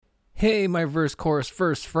Hey, my verse chorus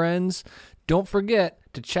first friends. Don't forget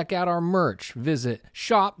to check out our merch. Visit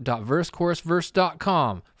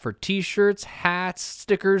shop.versechorusverse.com for t-shirts, hats,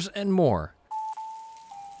 stickers, and more.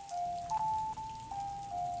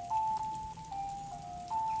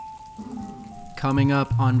 Coming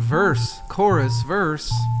up on Verse, Chorus,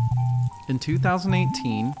 Verse. In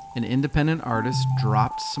 2018, an independent artist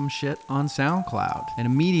dropped some shit on SoundCloud and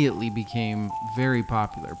immediately became very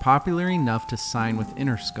popular. Popular enough to sign with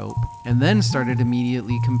Interscope, and then started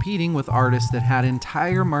immediately competing with artists that had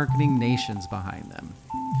entire marketing nations behind them.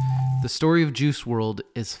 The story of Juice WRLD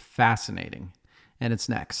is fascinating, and it's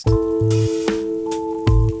next.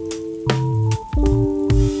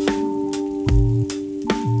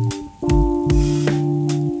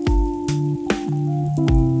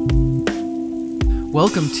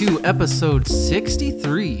 Welcome to episode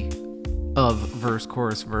 63 of Verse,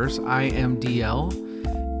 Chorus, Verse. I am DL,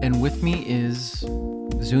 and with me is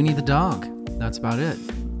Zuni the dog. That's about it.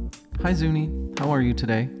 Hi, Zuni. How are you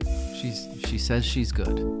today? She says she's good.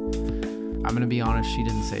 I'm going to be honest, she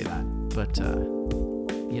didn't say that, but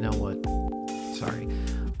you know what? Sorry.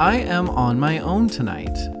 I am on my own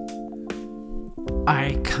tonight.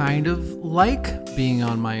 I kind of like being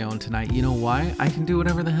on my own tonight. You know why? I can do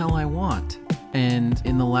whatever the hell I want. And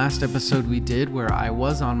in the last episode we did where I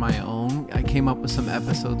was on my own, I came up with some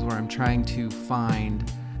episodes where I'm trying to find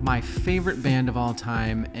my favorite band of all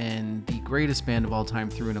time and the greatest band of all time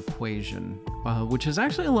through an equation, which is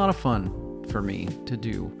actually a lot of fun for me to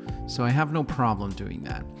do. So I have no problem doing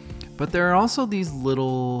that. But there are also these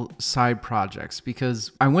little side projects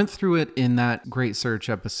because I went through it in that great search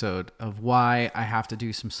episode of why I have to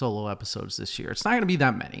do some solo episodes this year. It's not going to be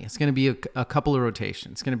that many. It's going to be a couple of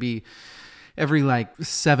rotations. It's going to be every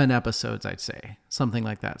 7 episodes, I'd say, something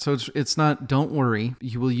like that. So it's not, don't worry,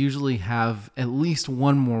 you will usually have at least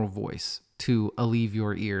one more voice to alleviate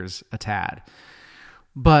your ears a tad.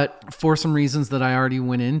 But for some reasons that I already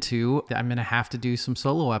went into, I'm going to have to do some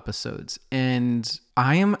solo episodes. And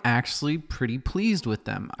I am actually pretty pleased with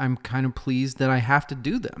them. I'm kind of pleased that I have to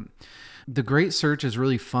do them. The Great Search is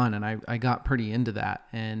really fun, and I got pretty into that.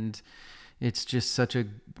 And it's just such a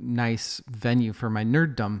nice venue for my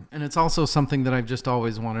nerddom. And it's also something that I've just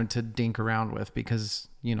always wanted to dink around with because,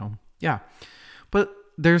 yeah. But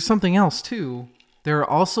there's something else too. There are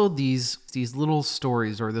also these little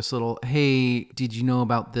stories or this little, hey, did you know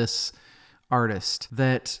about this artist?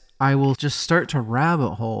 That I will just start to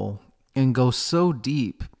rabbit hole and go so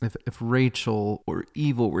deep. If Rachel or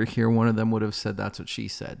Evil were here, one of them would have said that's what she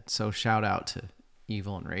said. So shout out to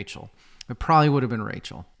Evil and Rachel. It probably would have been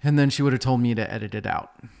Rachel. And then she would have told me to edit it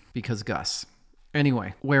out because Gus.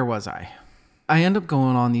 Anyway, where was I? I end up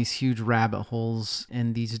going on these huge rabbit holes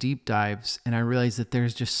and these deep dives, and I realize that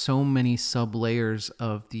there's just so many sub layers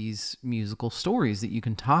of these musical stories that you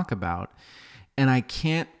can talk about. And I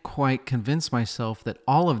can't quite convince myself that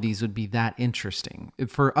all of these would be that interesting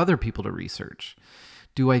for other people to research.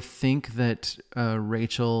 Do I think that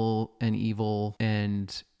Rachel and Evil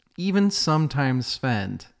and even sometimes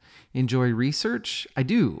Svend enjoy research? I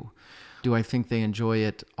do. Do I think they enjoy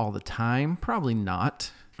it all the time? Probably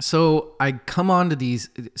not. So I come on to these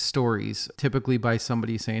stories typically by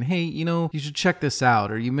somebody saying, hey, you should check this out,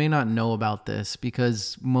 or you may not know about this,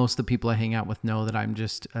 because most of the people I hang out with know that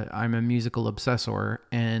I'm a musical obsessor,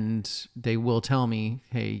 and they will tell me,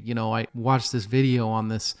 hey, I watched this video on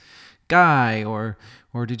this guy, or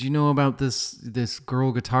did you know about this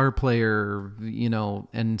girl guitar player,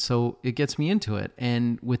 and so it gets me into it.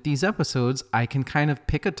 And with these episodes, I can kind of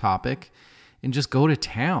pick a topic and just go to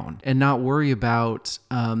town and not worry about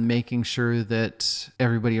making sure that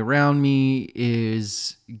everybody around me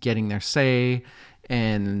is getting their say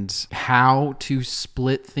and how to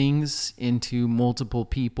split things into multiple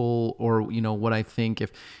people, or, what I think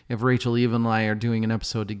if Rachel, Eve, and I are doing an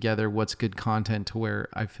episode together, what's good content to where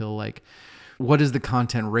I feel like, what is the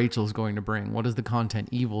content Rachel's going to bring? What is the content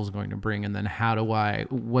Evil's going to bring? And then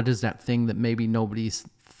what is that thing that maybe nobody's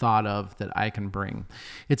thought of that I can bring?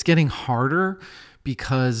 It's getting harder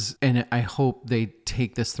because, and I hope they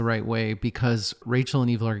take this the right way, because Rachel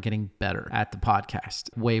and Evil are getting better at the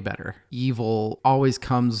podcast, way better. Evil always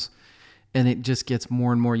comes and it just gets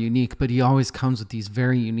more and more unique, but he always comes with these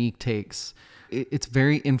very unique takes. It's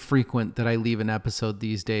very infrequent that I leave an episode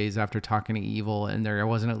these days after talking to Evil and there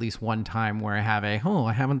wasn't at least one time where I have I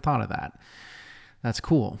haven't thought of that. That's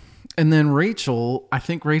cool. And then Rachel, I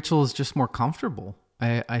think Rachel is just more comfortable.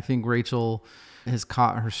 I think Rachel has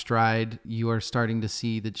caught her stride. You are starting to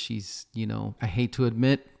see that she's, I hate to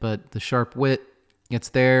admit, but the sharp wit, it's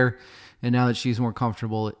there. And now that she's more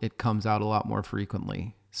comfortable, it comes out a lot more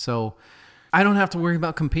frequently. So I don't have to worry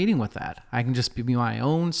about competing with that. I can just be my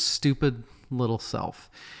own stupid little self.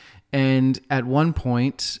 And at one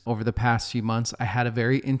point over the past few months, I had a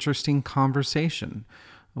very interesting conversation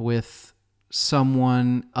with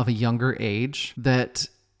someone of a younger age that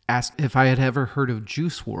asked if I had ever heard of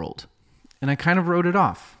Juice WRLD. And I kind of wrote it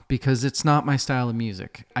off because it's not my style of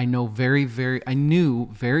music. I knew very, very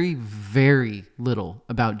little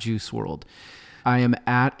about Juice WRLD. I am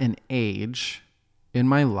at an age in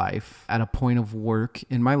my life, at a point of work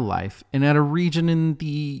in my life, and at a region in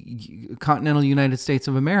the continental United States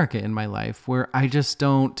of America in my life where I just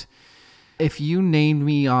don't, if you named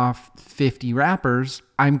me off 50 rappers,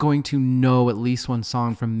 I'm going to know at least one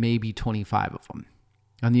song from maybe 25 of them.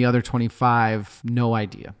 On the other 25, no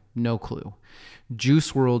idea, no clue.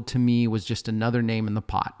 Juice WRLD to me was just another name in the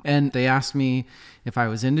pot. And they asked me if I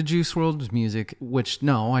was into Juice WRLD's music, which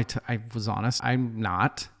no, I was honest, I'm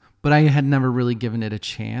not. But I had never really given it a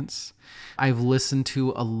chance. I've listened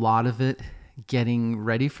to a lot of it getting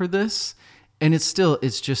ready for this, and it's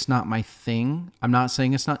just not my thing. I'm not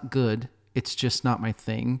saying it's not good. It's just not my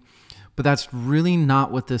thing. But that's really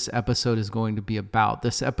not what this episode is going to be about.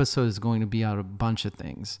 This episode is going to be about a bunch of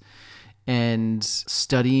things. And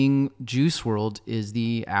studying Juice WRLD is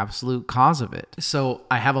the absolute cause of it. So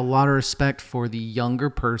I have a lot of respect for the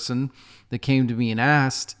younger person that came to me and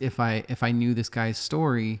asked if I knew this guy's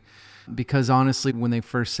story, because honestly, when they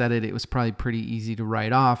first said it, it was probably pretty easy to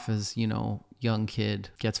write off as, young kid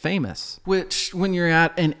gets famous. Which, when you're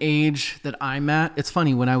at an age that I'm at, it's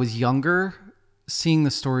funny, when I was younger, seeing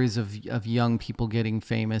the stories of young people getting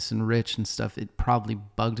famous and rich and stuff, it probably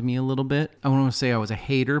bugged me a little bit. I don't want to say I was a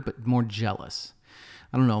hater, but more jealous.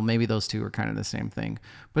 I don't know, maybe those two are kind of the same thing.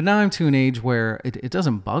 But now I'm to an age where it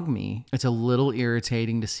doesn't bug me. It's a little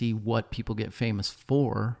irritating to see what people get famous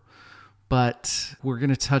for. But we're going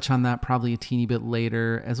to touch on that probably a teeny bit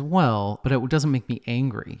later as well. But it doesn't make me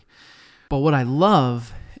angry. But what I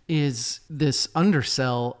love is this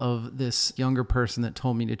undersell of this younger person that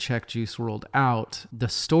told me to check Juice WRLD out. The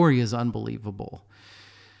story is unbelievable.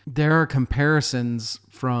 There are comparisons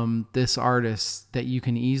from this artist that you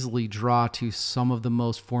can easily draw to some of the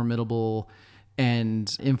most formidable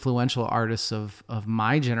and influential artists of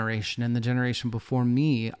my generation and the generation before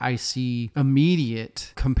me. I see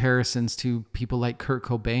immediate comparisons to people like Kurt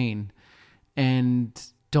Cobain. And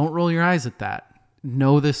don't roll your eyes at that.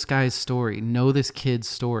 Know this guy's story. Know this kid's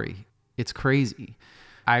story. It's crazy.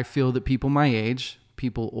 I feel that people my age,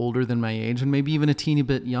 people older than my age, and maybe even a teeny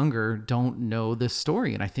bit younger, don't know this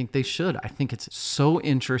story. And I think they should. I think it's so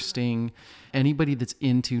interesting. Anybody that's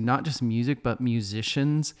into not just music, but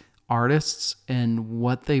musicians, artists, and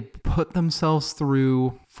what they put themselves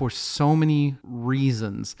through for so many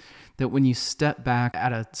reasons, that when you step back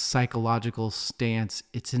at a psychological stance,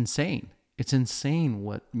 it's insane. It's insane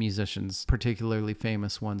what musicians, particularly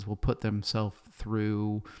famous ones, will put themselves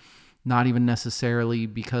through, not even necessarily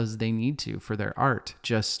because they need to for their art,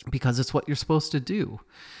 just because it's what you're supposed to do.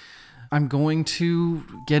 I'm going to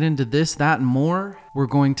get into this, that, and more. We're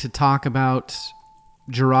going to talk about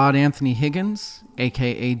Gerard Anthony Higgins,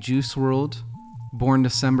 aka Juice WRLD, born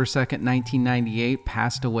December 2nd, 1998,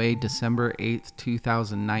 passed away December 8th,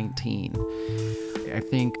 2019. I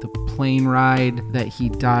think the plane ride that he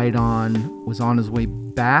died on was on his way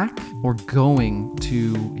back or going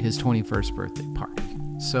to his 21st birthday party.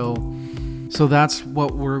 So that's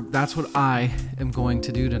what I am going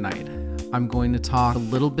to do tonight. I'm going to talk a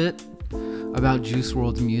little bit about Juice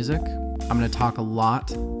WRLD's music. I'm going to talk a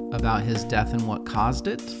lot about his death and what caused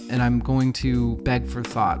it. And I'm going to beg for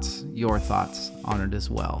thoughts, your thoughts on it as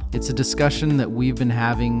well. It's a discussion that we've been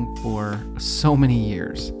having for so many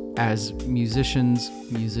years. As musicians,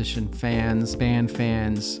 musician fans, band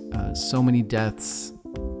fans, so many deaths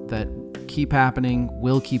that keep happening,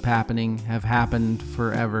 will keep happening, have happened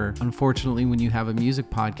forever. Unfortunately, when you have a music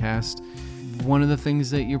podcast, one of the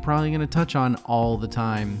things that you're probably going to touch on all the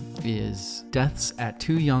time is deaths at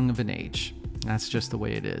too young of an age. That's just the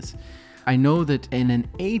way it is. I know that in an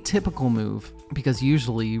atypical move, because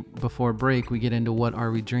usually before break we get into what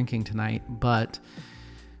are we drinking tonight, but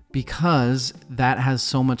because that has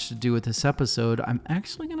so much to do with this episode, I'm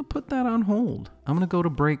actually going to put that on hold. I'm going to go to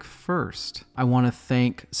break first. I want to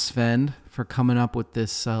thank Svend for coming up with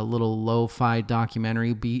this little lo-fi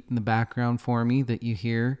documentary beat in the background for me that you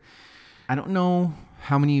hear. I don't know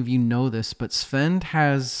how many of you know this, but Svend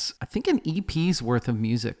has, I think, an EP's worth of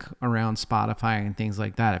music around Spotify and things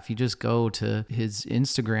like that. If you just go to his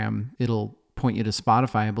Instagram, it'll point you to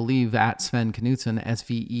Spotify, I believe, at Svend Knutsen,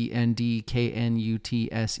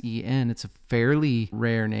 SVENDKNUTSEN. It's a fairly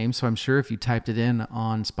rare name, so I'm sure if you typed it in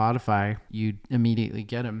on Spotify, you'd immediately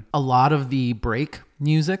get him. A lot of the break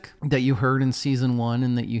music that you heard in season 1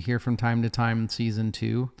 and that you hear from time to time in season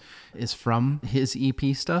 2 is from his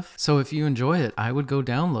EP stuff. So if you enjoy it, I would go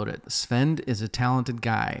download it. Svend is a talented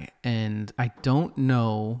guy, and I don't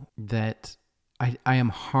know that I am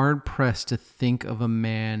hard pressed to think of a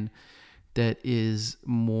man that is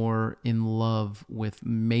more in love with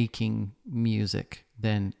making music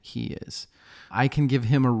than he is. I can give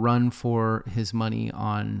him a run for his money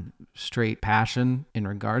on straight passion in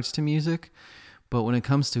regards to music, but when it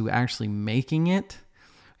comes to actually making it,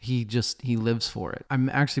 he lives for it. I'm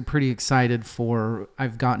actually pretty excited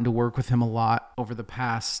I've gotten to work with him a lot over the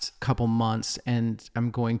past couple months, and I'm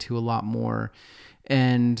going to a lot more.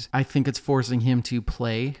 And I think it's forcing him to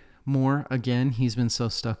play more again. He's been so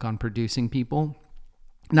stuck on producing people.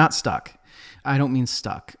 Not stuck. I don't mean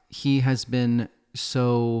stuck. He has been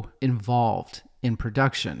so involved in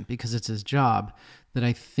production because it's his job that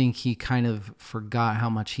I think he kind of forgot how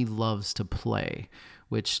much he loves to play,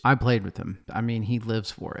 which I played with him. I mean, he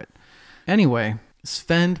lives for it. Anyway,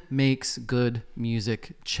 Svend makes good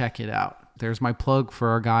music. Check it out. There's my plug for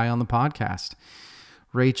our guy on the podcast.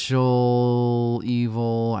 Rachel,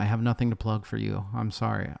 Evil, I have nothing to plug for you. I'm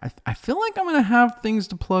sorry. I feel like I'm going to have things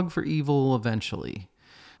to plug for Evil eventually.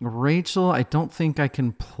 Rachel, I don't think I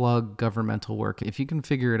can plug governmental work. If you can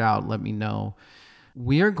figure it out, let me know.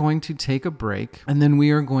 We are going to take a break, and then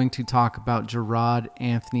we are going to talk about Gerard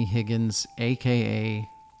Anthony Higgins, a.k.a.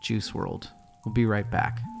 Juice WRLD. We'll be right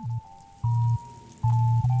back.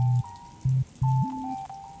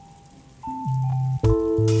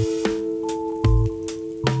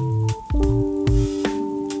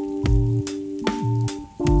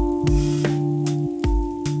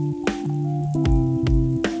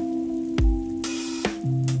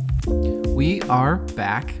 We are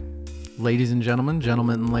back. Ladies and gentlemen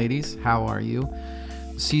and ladies, how are you?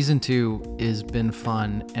 Season 2 has been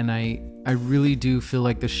fun, and I really do feel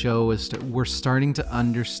like the show we're starting to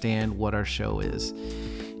understand what our show is.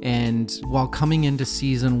 And while coming into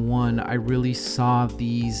season 1, I really saw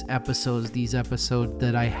these episodes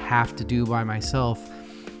that I have to do by myself.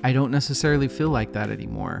 I don't necessarily feel like that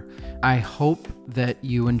anymore. I hope that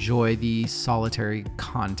you enjoy the solitary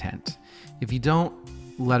content. If you don't,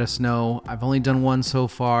 let us know. I've only done one so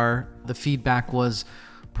far. The feedback was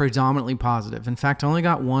predominantly positive. In fact, I only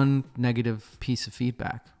got one negative piece of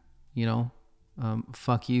feedback.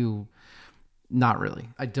 Fuck you. Not really.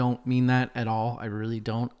 I don't mean that at all. I really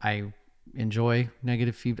don't. I enjoy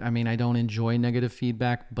negative feedback. I mean, I don't enjoy negative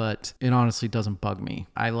feedback, but it honestly doesn't bug me.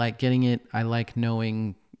 I like getting it. I like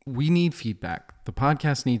knowing we need feedback. The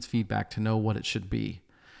podcast needs feedback to know what it should be.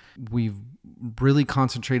 We've really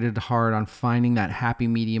concentrated hard on finding that happy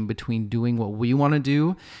medium between doing what we want to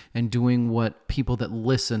do and doing what people that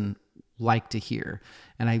listen like to hear.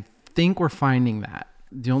 And I think we're finding that.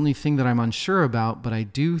 The only thing that I'm unsure about, but I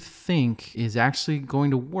do think is actually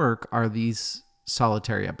going to work, are these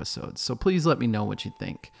solitary episodes. So please let me know what you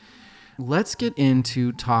think. Let's get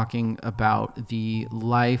into talking about the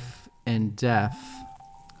life and death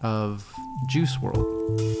of Juice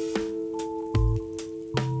WRLD.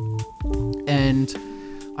 And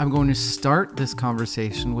I'm going to start this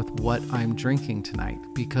conversation with what I'm drinking tonight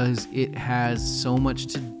because it has so much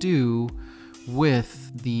to do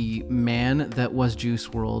with the man that was Juice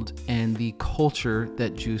WRLD and the culture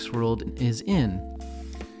that Juice WRLD is in.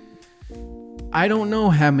 I don't know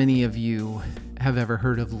how many of you have ever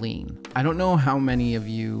heard of lean. I don't know how many of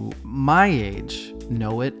you my age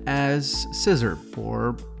know it as scissor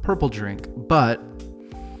or purple drink, but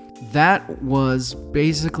that was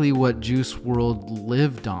basically what Juice WRLD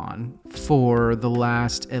lived on for the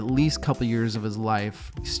last at least couple years of his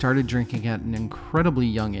life. He started drinking at an incredibly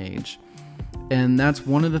young age. And that's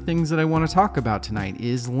one of the things that I want to talk about tonight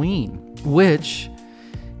is lean, which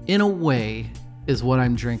in a way is what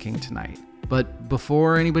I'm drinking tonight. But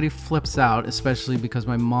before anybody flips out, especially because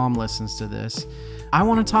my mom listens to this, I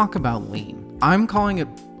want to talk about lean. I'm probably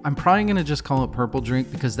going to just call it purple drink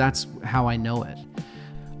because that's how I know it.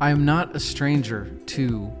 I am not a stranger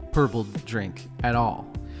to purple drink at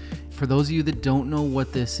all. For those of you that don't know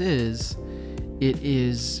what this is, it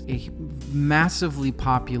is a massively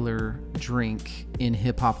popular drink in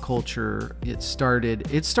hip-hop culture. It started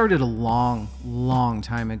a long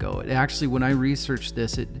time ago. It actually, when I researched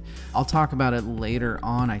this, I'll talk about it later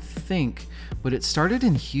on, I think, but it started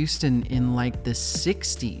in Houston in like the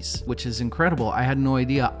 60s, which is incredible. I had no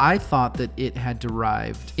idea. I thought that it had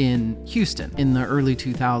derived in Houston in the early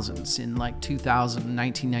 2000s, in like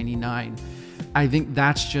 1999. I think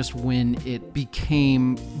that's just when it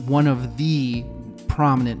became one of the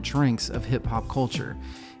prominent drinks of hip hop culture.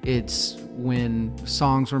 It's when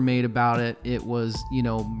songs were made about it. It was,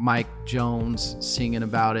 Mike Jones singing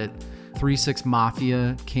about it. 3 6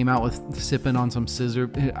 Mafia came out with Sippin' on Some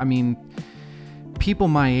Scissor. I mean, people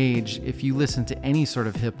my age, if you listen to any sort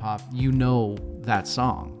of hip hop, you know that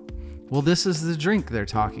song. Well, this is the drink they're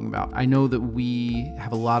talking about. I know that we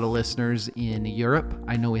have a lot of listeners in Europe.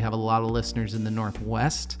 I know we have a lot of listeners in the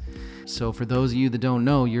Northwest. So for those of you that don't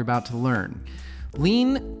know, you're about to learn.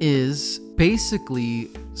 Lean is basically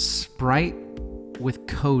Sprite with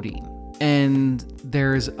codeine. And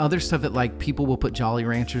there's other stuff that like people will put Jolly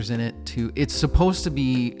Ranchers in it too. It's supposed to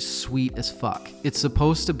be sweet as fuck. It's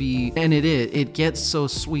supposed to be, and it is. It gets so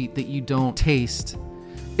sweet that you don't taste.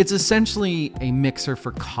 It's essentially a mixer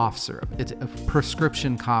for cough syrup. It's a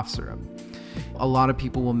prescription cough syrup. A lot of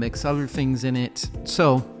people will mix other things in it.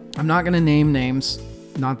 So I'm not going to name names.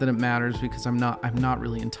 Not that it matters because I'm not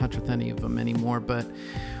really in touch with any of them anymore. But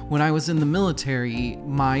when I was in the military,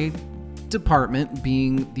 my department,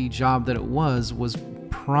 being the job that it was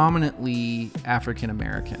prominently African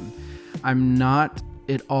American. I'm not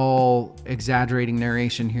at all exaggerating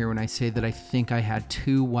narration here when I say that I think I had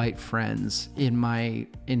 2 white friends in my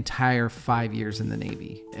entire 5 years in the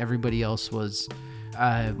Navy. Everybody else was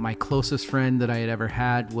my closest friend that I had ever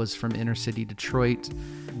had was from inner city Detroit.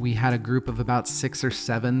 We had a group of about 6 or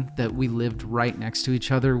 7 that we lived right next to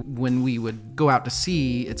each other. When we would go out to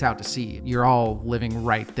sea, it's out to sea. You're all living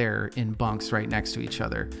right there in bunks right next to each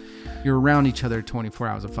other. You're around each other 24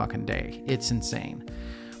 hours a fucking day. It's insane.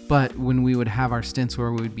 But when we would have our stints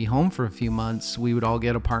where we would be home for a few months, we would all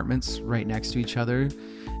get apartments right next to each other.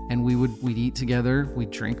 And we'd eat together,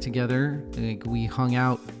 we'd drink together. Like, we hung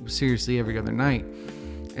out seriously every other night.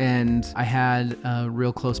 And I had a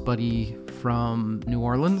real close buddy from New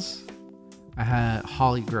Orleans. I had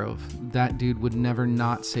Holly Grove. That dude would never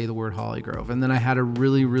not say the word Holly Grove. And then I had a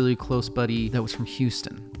really, really close buddy that was from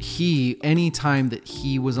Houston. Anytime that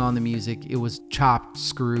he was on the music, it was chopped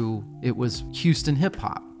screw. It was Houston hip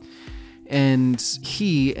hop. And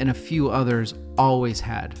he and a few others always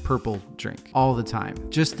had purple drink all the time.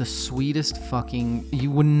 Just the sweetest fucking, you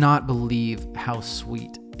would not believe how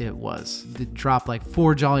sweet it was. It dropped like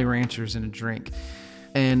 4 Jolly Ranchers in a drink.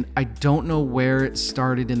 And I don't know where it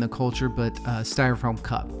started in the culture, but styrofoam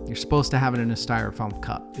cup. You're supposed to have it in a styrofoam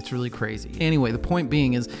cup. It's really crazy. Anyway, the point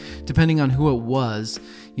being is, depending on who it was,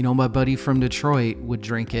 my buddy from Detroit would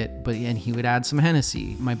drink it, and he would add some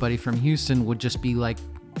Hennessy. My buddy from Houston would just be like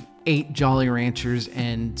 8 Jolly Ranchers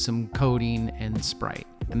and some codeine and Sprite,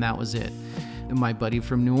 and that was it. And my buddy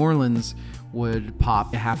from New Orleans would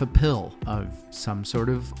pop half a pill of some sort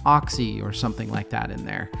of Oxy or something like that in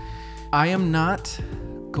there. I am not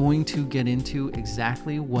going to get into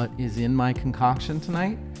exactly what is in my concoction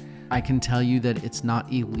tonight. I can tell you that it's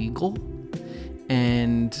not illegal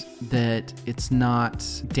and that it's not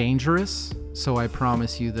dangerous. So I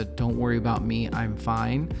promise you that don't worry about me, I'm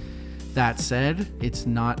fine. That said, it's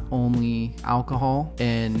not only alcohol,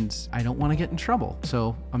 and I don't want to get in trouble.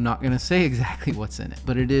 So I'm not going to say exactly what's in it,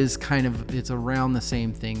 but it's around the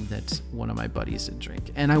same thing that one of my buddies did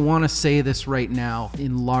drink. And I want to say this right now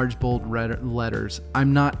in large, bold letters.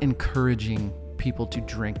 I'm not encouraging people to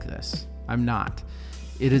drink this. I'm not.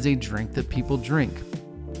 It is a drink that people drink.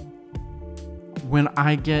 When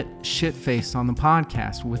I get shit-faced on the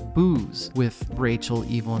podcast with booze with Rachel,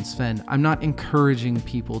 Evil, and Svend, I'm not encouraging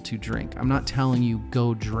people to drink. I'm not telling you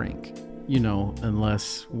go drink.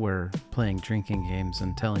 Unless we're playing drinking games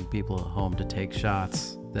and telling people at home to take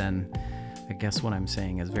shots, then I guess what I'm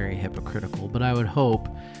saying is very hypocritical. But I would hope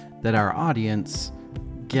that our audience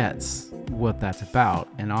gets what that's about.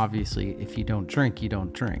 And obviously, if you don't drink, you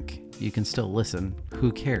don't drink. You can still listen.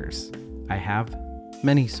 Who cares? I have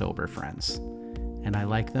many sober friends, and I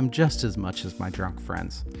like them just as much as my drunk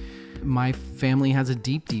friends. My family has a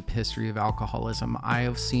deep, deep history of alcoholism. I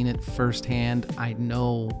have seen it firsthand. I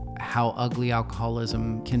know how ugly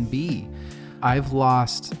alcoholism can be. I've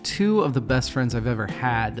lost 2 of the best friends I've ever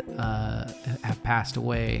had have passed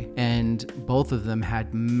away, and both of them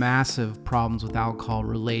had massive problems with alcohol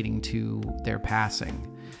relating to their passing.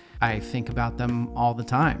 I think about them all the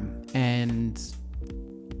time, and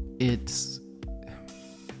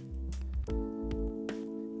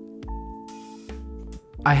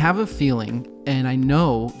I have a feeling, and I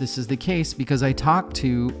know this is the case because I talked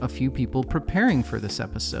to a few people preparing for this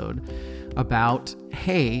episode about,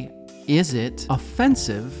 hey, is it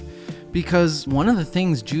offensive? Because one of the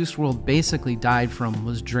things Juice WRLD basically died from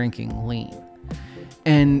was drinking lean.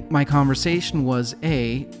 And my conversation was,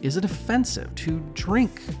 is it offensive to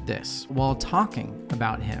drink this while talking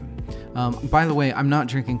about him? By the way, I'm not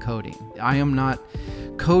drinking codeine.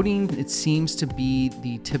 Codeine, it seems to be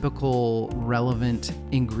the typical relevant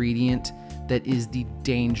ingredient that is the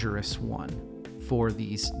dangerous one for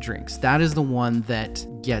these drinks. That is the one that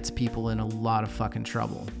gets people in a lot of fucking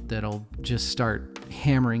trouble, that'll just start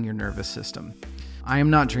hammering your nervous system. I am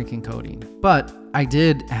not drinking codeine, but I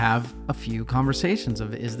did have a few conversations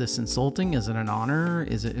of, is this insulting? Is it an honor?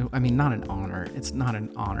 Not an honor. It's not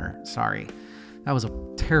an honor. Sorry. That was a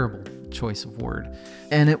terrible choice of word.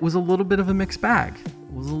 And it was a little bit of a mixed bag.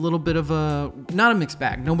 It was a little bit of not a mixed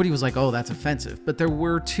bag. Nobody was like, oh, that's offensive. But there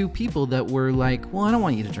were two people that were like, well, I don't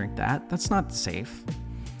want you to drink that. That's not safe.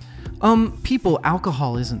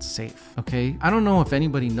 Alcohol isn't safe, okay? I don't know if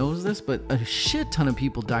anybody knows this, but a shit ton of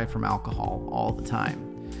people die from alcohol all the time.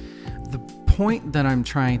 The point that I'm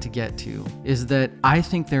trying to get to is that I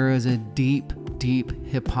think there is a deep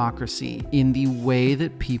hypocrisy in the way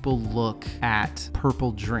that people look at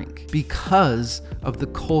purple drink because of the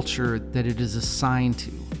culture that it is assigned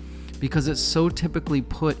to. Because it's so typically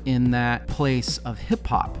put in that place of hip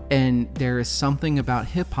hop. And there is something about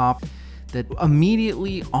hip hop that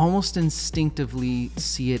immediately, almost instinctively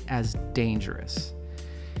see it as dangerous.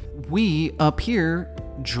 We up here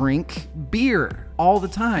drink beer all the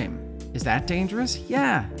time. Is that dangerous?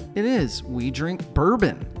 Yeah, it is. We drink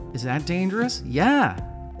bourbon. Is that dangerous? Yeah,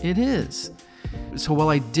 it is. So while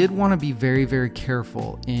I did want to be very, very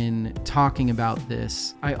careful in talking about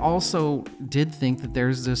this, I also did think that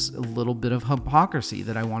there's this little bit of hypocrisy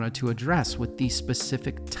that I wanted to address with the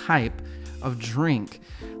specific type of drink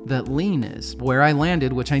that lean is. Where I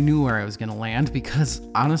landed, which I knew where I was going to land, because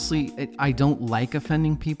honestly, I don't like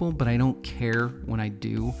offending people, but I don't care when I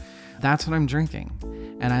do. That's what I'm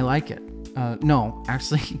drinking, and I like it. No,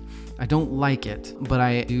 actually, I don't like it, but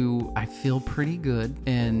I feel pretty good,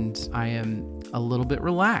 and I am a little bit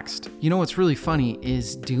relaxed. You know what's really funny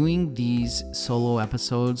is doing these solo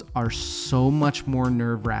episodes are so much more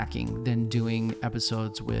nerve-wracking than doing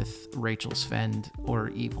episodes with Rachel, Svend, or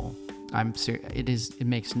Evil. I'm serious. It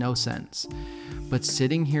makes no sense. But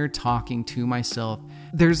sitting here talking to myself,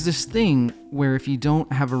 there's this thing where if you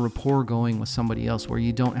don't have a rapport going with somebody else, where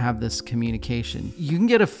you don't have this communication, you can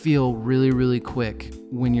get a feel really, really quick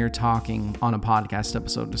when you're talking on a podcast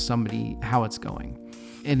episode to somebody how it's going.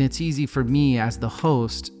 And it's easy for me as the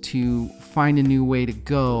host to find a new way to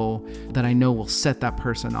go that I know will set that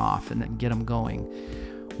person off and then get them going.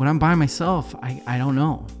 When I'm by myself, I don't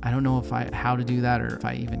know. I don't know how to do that or if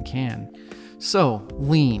I even can. So,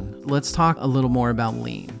 lean. Let's talk a little more about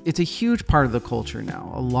lean. It's a huge part of the culture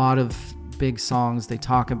now. A lot of big songs, they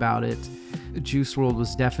talk about it. Juice WRLD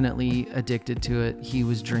was definitely addicted to it. He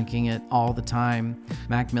was drinking it all the time.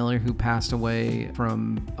 Mac Miller, who passed away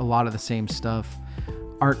from a lot of the same stuff.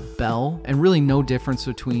 Art Bell, and really no difference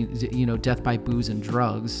between, death by booze and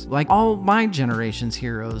drugs. Like all my generation's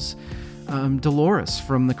heroes. Dolores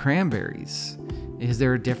from the Cranberries. Is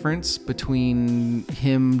there a difference between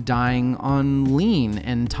him dying on lean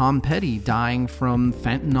and Tom Petty dying from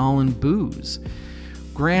fentanyl and booze?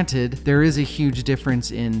 Granted, there is a huge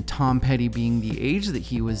difference in Tom Petty being the age that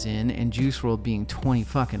he was in and Juice WRLD being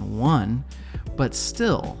 21, but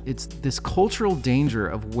still, it's this cultural danger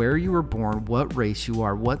of where you were born, what race you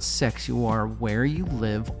are, what sex you are, where you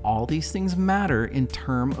live. All these things matter in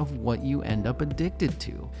terms of what you end up addicted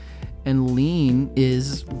to. And lean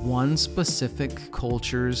is one specific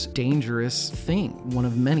culture's dangerous thing, one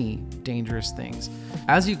of many dangerous things.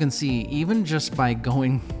 As you can see, even just by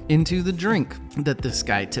going into the drink that this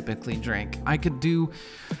guy typically drank, I could do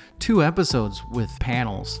 2 episodes with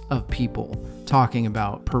panels of people talking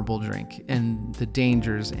about purple drink and the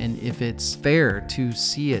dangers, and if it's fair to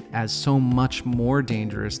see it as so much more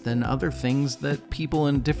dangerous than other things that people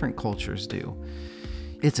in different cultures do.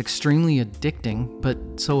 It's extremely addicting, but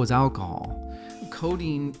so is alcohol.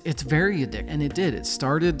 Codeine, it's very addictive, and it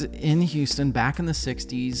started in Houston back in the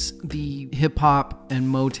 60s. The hip hop and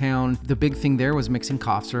Motown, the big thing there was mixing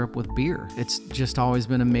cough syrup with beer. It's just always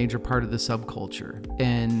been a major part of the subculture.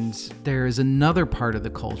 And there is another part of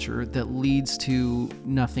the culture that leads to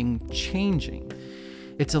nothing changing.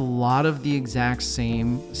 It's a lot of the exact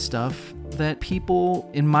same stuff that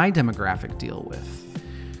people in my demographic deal with.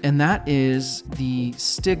 And that is the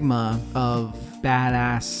stigma of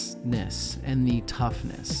badassness and the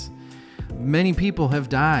toughness. Many people have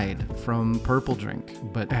died from purple drink,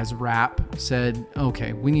 but as rap said,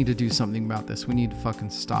 okay, we need to do something about this. We need to fucking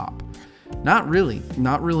stop. Not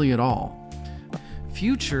really at all.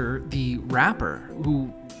 Future, the rapper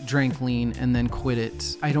who drank lean and then quit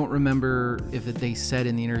it. I don't remember if they said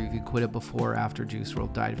in the interview if he quit it before or after Juice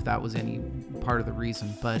WRLD died, if that was any part of the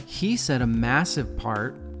reason. But he said a massive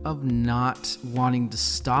part of not wanting to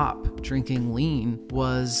stop drinking lean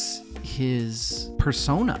was his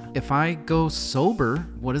persona. If I go sober,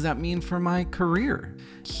 what does that mean for my career?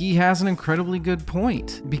 He has an incredibly good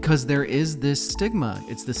point, because there is this stigma.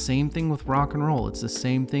 It's the same thing with rock and roll. It's the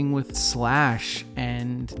same thing with Slash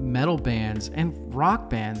and metal bands and rock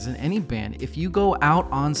bands and any band. If you go out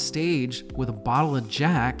on stage with a bottle of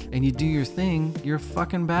Jack and you do your thing, you're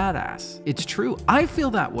fucking badass. It's true. I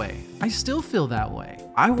feel that way. I still feel that way.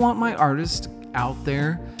 I want my artist out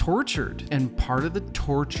there tortured, and part of the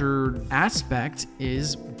tortured aspect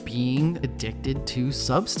is being addicted to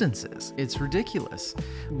substances. It's ridiculous.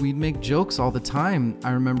 We'd make jokes all the time.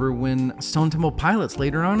 I remember when Stone Temple Pilots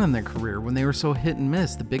later on in their career, when they were so hit and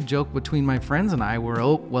miss, the big joke between my friends and I were,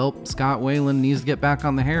 oh, well, Scott Weiland needs to get back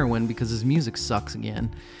on the heroin because his music sucks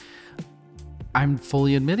again. I'm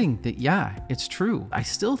fully admitting that, yeah, it's true. I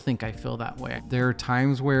still think I feel that way. There are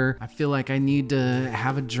times where I feel like I need to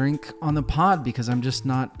have a drink on the pod because I'm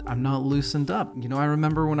not loosened up. You know, I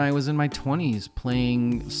remember when I was in my 20s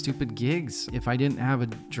playing stupid gigs. If I didn't have a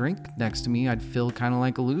drink next to me, I'd feel kind of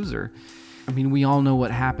like a loser. I mean, we all know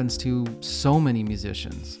what happens to so many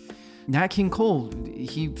musicians. Nat King Cole,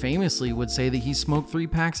 he famously would say that he smoked 3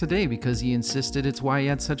 packs a day because he insisted it's why he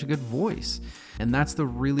had such a good voice. And that's the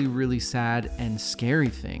really, really sad and scary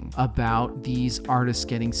thing about these artists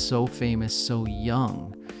getting so famous so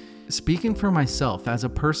young. Speaking for myself, as a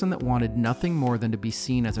person that wanted nothing more than to be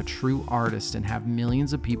seen as a true artist and have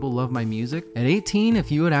millions of people love my music, at 18, if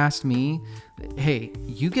you had asked me, hey,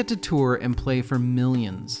 you get to tour and play for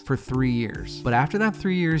millions for 3 years, but after that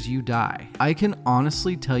 3 years, you die, I can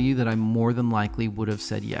honestly tell you that I more than likely would have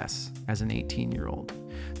said yes as an 18-year-old.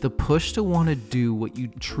 The push to want to do what you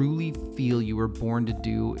truly feel you were born to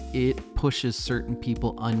do, it pushes certain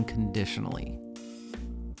people unconditionally.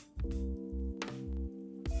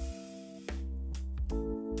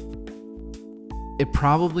 It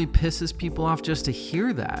probably pisses people off just to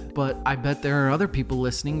hear that, but I bet there are other people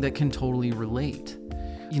listening that can totally relate.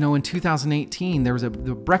 You know, in 2018, there was the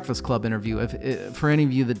Breakfast Club interview. For any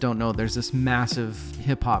of you that don't know, there's this massive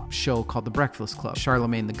hip-hop show called The Breakfast Club.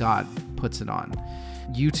 Charlemagne the God puts it on.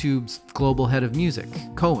 YouTube's global head of music,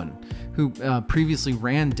 Cohen, who previously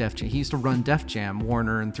ran Def Jam. He used to run Def Jam,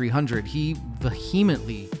 Warner, and 300. He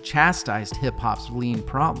vehemently chastised hip-hop's lean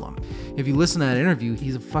problem. If you listen to that interview,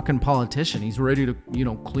 he's a fucking politician. He's ready to,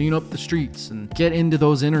 clean up the streets and get into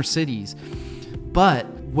those inner cities. But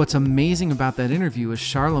what's amazing about that interview is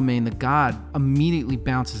Charlemagne the God immediately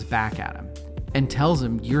bounces back at him and tells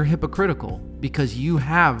him, you're hypocritical because you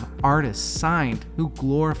have artists signed who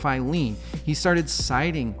glorify lean. He started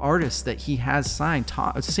citing artists that he has signed,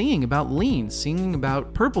 singing about lean, singing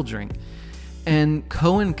about Purple Drink. And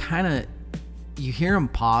Cohen you hear him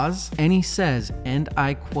pause, and he says, and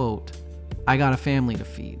I quote, I got a family to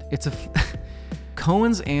feed.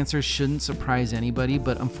 Cohen's answer shouldn't surprise anybody,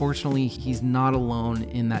 but unfortunately, he's not alone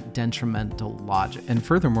in that detrimental logic. And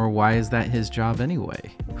furthermore, why is that his job anyway?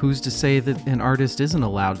 Who's to say that an artist isn't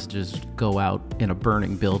allowed to just go out in a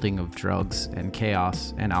burning building of drugs and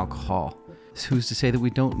chaos and alcohol? Who's to say that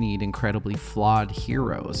we don't need incredibly flawed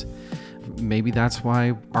heroes? Maybe that's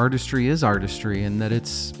why artistry is artistry, and that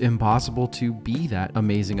it's impossible to be that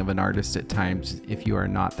amazing of an artist at times if you are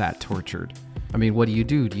not that tortured. I mean, what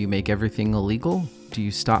do? Do you make everything illegal? Do you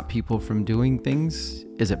stop people from doing things?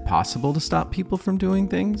 Is it possible to stop people from doing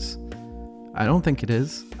things? I don't think it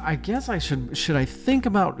is. I guess I should I think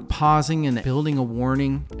about pausing and building a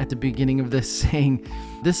warning at the beginning of this saying,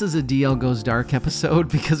 this is a DL Goes Dark episode,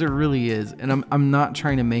 because it really is. And I'm not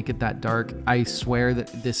trying to make it that dark. I swear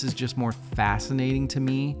that this is just more fascinating to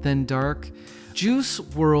me than dark. Juice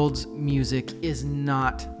WRLD's music is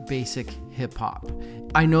not basic hip hop.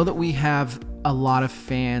 I know that we have a lot of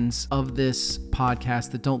fans of this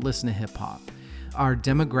podcast that don't listen to hip hop. Our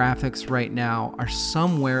demographics right now are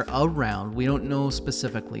somewhere around, we don't know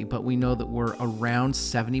specifically, but we know that we're around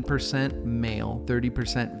 70% male,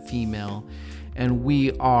 30% female, and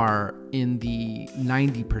we are in the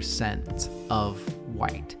 90% of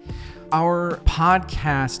white. Our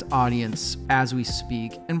podcast audience, as we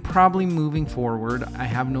speak, and probably moving forward, I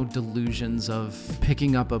have no delusions of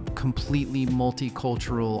picking up a completely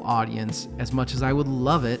multicultural audience as much as I would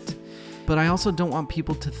love it. But I also don't want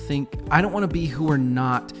people to think, I don't want to be who we're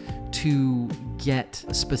not to get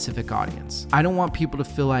a specific audience. I don't want people to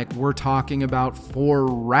feel like we're talking about 4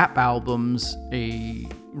 rap albums a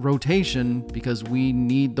rotation because we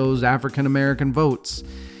need those African American votes.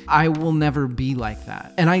 I will never be like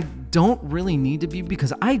that. And I don't really need to be,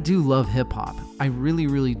 because I do love hip hop. I really,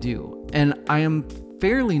 really do. And I am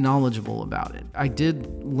fairly knowledgeable about it. I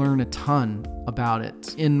did learn a ton about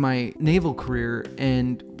it in my naval career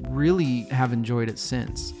and really have enjoyed it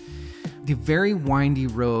since. The very windy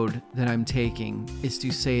road that I'm taking is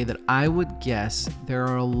to say that I would guess there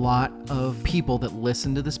are a lot of people that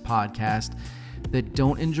listen to this podcast that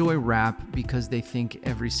don't enjoy rap because they think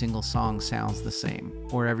every single song sounds the same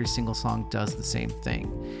or every single song does the same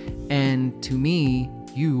thing. And to me,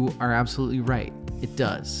 you are absolutely right. It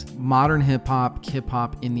does. Modern hip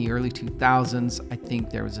hop in the early 2000s, I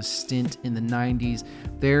think there was a stint in the 90s.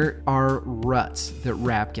 There are ruts that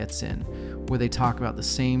rap gets in where they talk about the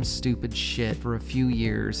same stupid shit for a few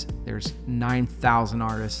years. There's 9,000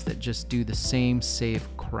 artists that just do the same safe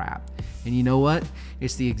crap. And you know what?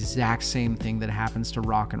 It's the exact same thing that happens to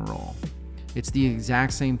rock and roll. It's the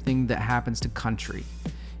exact same thing that happens to country.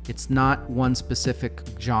 It's not one specific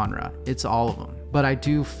genre. It's all of them. But I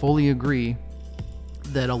do fully agree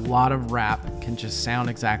that a lot of rap can just sound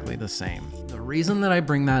exactly the same. The reason that I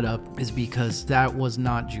bring that up is because that was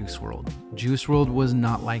not Juice WRLD. Juice WRLD was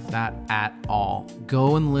not like that at all.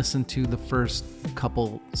 Go and listen to the first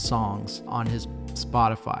couple songs on his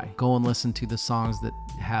Spotify. Go and listen to the songs that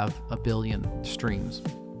have 1 billion streams.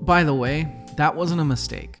 By the way, that wasn't a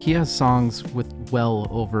mistake. He has songs with well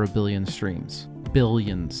over 1 billion streams.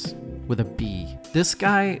 Billions with a B. This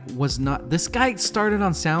guy started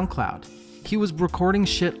on SoundCloud. He was recording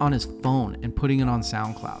shit on his phone and putting it on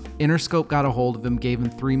SoundCloud. Interscope got a hold of him, gave him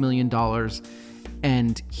 $3 million,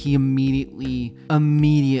 and he immediately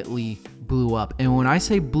blew up. And when I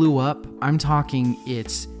say blew up, I'm talking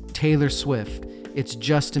it's Taylor Swift, it's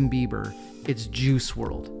Justin Bieber, it's Juice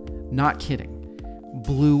WRLD. Not kidding.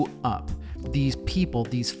 Blew up. These people,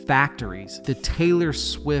 these factories, the Taylor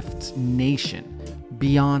Swift nation,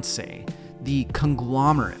 Beyonce, the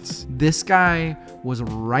conglomerates. This guy was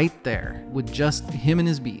right there with just him and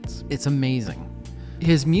his beats. It's amazing.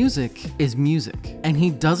 His music is music, and he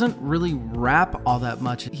doesn't really rap all that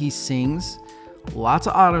much. He sings, lots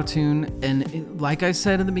of auto-tune, and like I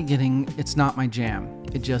said in the beginning, it's not my jam.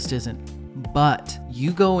 It just isn't. But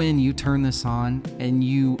you go in, you turn this on, and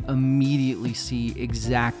you immediately see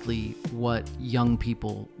exactly what young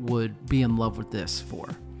people would be in love with this for.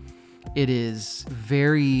 It is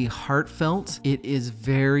very heartfelt. It is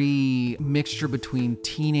very mixture between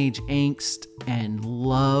teenage angst and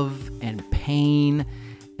love and pain.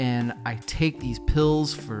 And I take these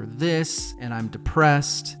pills for this, and I'm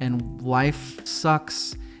depressed, and life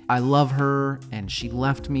sucks. I love her, and she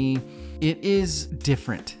left me. It is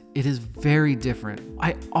different. It is very different.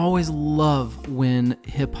 I always love when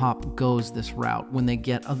hip hop goes this route, when they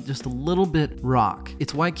get just a little bit rock.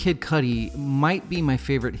 It's why Kid Cudi might be my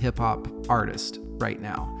favorite hip hop artist right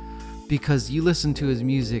now, because you listen to his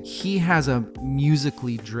music, he has a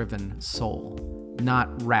musically driven soul,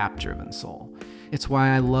 not rap driven soul. It's why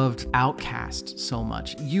I loved Outkast so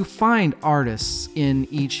much. You find artists in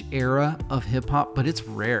each era of hip hop, but it's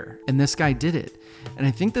rare. And this guy did it. And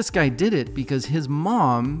I think this guy did it because his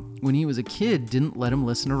mom, when he was a kid, didn't let him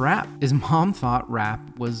listen to rap. His mom thought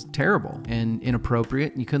rap was terrible and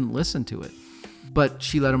inappropriate and you couldn't listen to it. But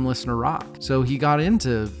she let him listen to rock. So he got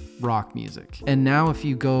into rock music. And now if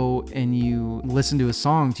you go and you listen to his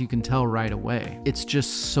songs, you can tell right away. It's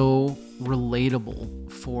just so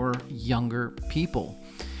relatable for younger people.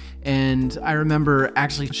 And I remember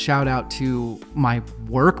actually shout out to my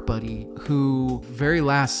work buddy who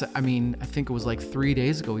I think it was like 3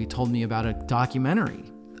 days ago, he told me about a documentary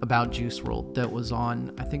about Juice WRLD that was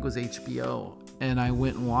on, I think it was HBO. And I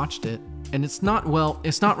went and watched it. And it's not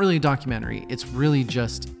really a documentary. It's really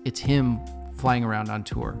it's him flying around on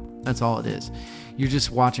tour. That's all it is. You're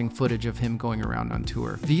just watching footage of him going around on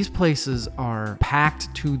tour. These places are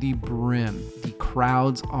packed to the brim. The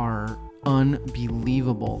crowds are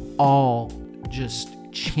unbelievable. All just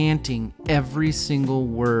chanting every single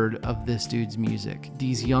word of this dude's music.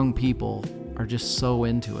 These young people are just so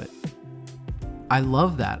into it. I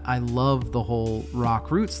love that. I love the whole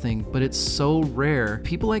rock roots thing, but it's so rare.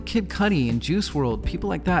 People like Kid Cudi and Juice WRLD, people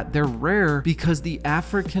like that, they're rare because the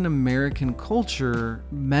African American culture,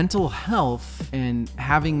 mental health and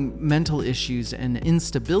having mental issues and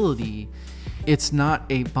instability, it's not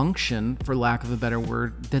a function, for lack of a better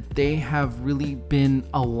word, that they have really been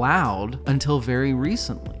allowed until very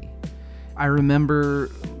recently. I remember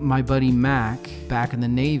my buddy Mac, back in the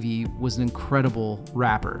Navy, was an incredible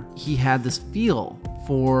rapper. He had this feel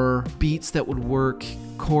for beats that would work,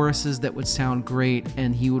 choruses that would sound great,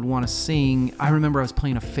 and he would want to sing. I remember I was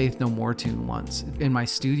playing a Faith No More tune once in my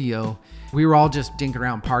studio. We were all just dinking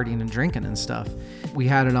around partying and drinking and stuff. We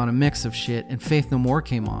had it on a mix of shit, and Faith No More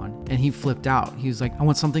came on, and he flipped out. He was like, I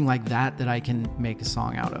want something like that I can make a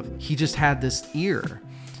song out of. He just had this ear.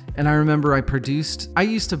 And I remember I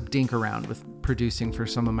used to dink around with producing for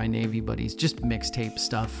some of my Navy buddies, just mixtape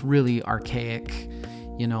stuff, really archaic,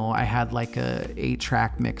 You know, I had like a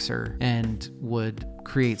 8-track mixer and would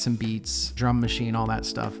create some beats, drum machine, all that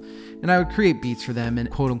stuff. And I would create beats for them and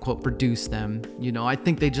quote unquote produce them. You know, I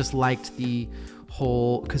think they just liked the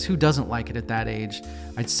whole, because who doesn't like it at that age?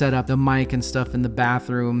 I'd set up the mic and stuff in the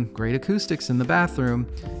bathroom, great acoustics in the bathroom,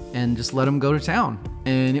 and just let them go to town.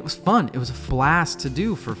 And it was fun. It was a blast to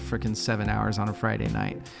do for freaking 7 hours on a Friday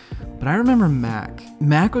night. But I remember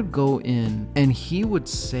Mac would go in and he would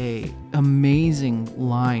say amazing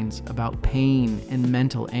lines about pain and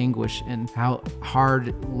mental anguish and how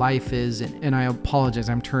hard life is. And I apologize,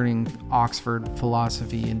 I'm turning Oxford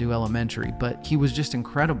philosophy into elementary, but he was just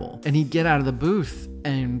incredible. And he'd get out of the booth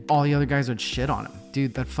and all the other guys would shit on him.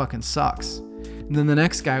 Dude, that fucking sucks. And then the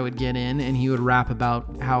next guy would get in and he would rap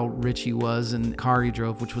about how rich he was and the car he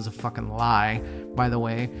drove, which was a fucking lie, by the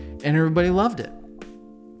way. And everybody loved it.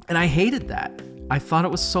 And I hated that. I thought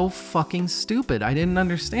it was so fucking stupid. I didn't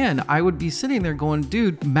understand. I would be sitting there going,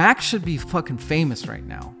 dude, Mac should be fucking famous right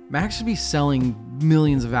now. Mac should be selling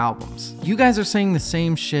millions of albums. You guys are saying the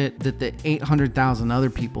same shit that the 800,000 other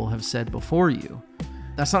people have said before you.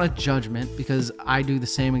 That's not a judgment because I do the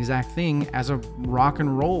same exact thing as a rock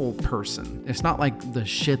and roll person. It's not like the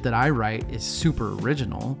shit that I write is super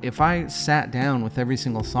original. If I sat down with every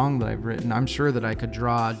single song that I've written, I'm sure that I could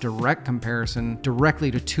draw a direct comparison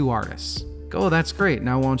directly to 2 artists. Oh, that's great.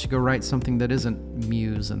 Now why don't you go write something that isn't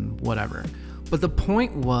Muse and whatever. But the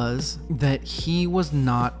point was that he was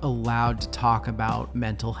not allowed to talk about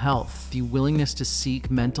mental health. The willingness to seek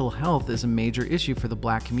mental health is a major issue for the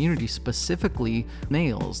Black community, specifically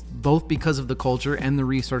males, both because of the culture and the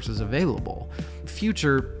resources available.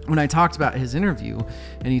 Future, when I talked about his interview,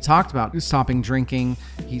 and he talked about stopping drinking,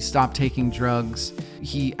 he stopped taking drugs,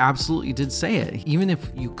 he absolutely did say it. Even if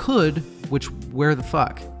you could, which where the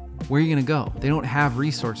fuck? Where are you going to go? They don't have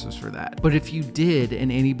resources for that. But if you did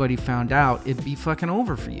and anybody found out, it'd be fucking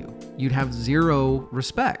over for you. You'd have zero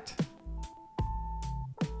respect.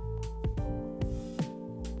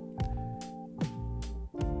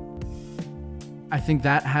 I think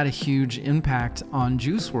that had a huge impact on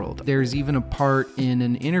Juice WRLD. There's even a part in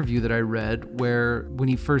an interview that I read where when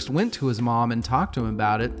he first went to his mom and talked to him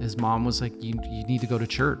about it, his mom was like, you need to go to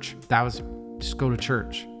church. Just go to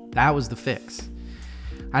church. That was the fix.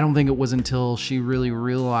 I don't think it was until she really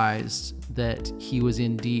realized that he was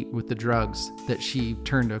in deep with the drugs that she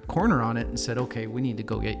turned a corner on it and said, okay, we need to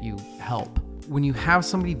go get you help. When you have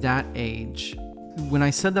somebody that age, when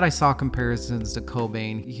I said that I saw comparisons to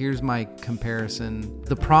Cobain, here's my comparison.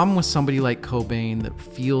 The problem with somebody like Cobain that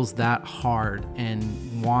feels that hard and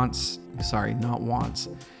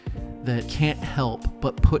that can't help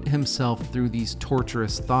but put himself through these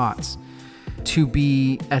torturous thoughts, to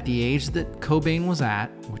be at the age that Cobain was at,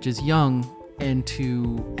 which is young, and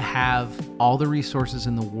to have all the resources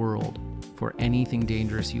in the world for anything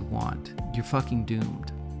dangerous you want, you're fucking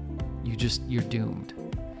doomed. You're doomed.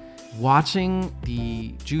 Watching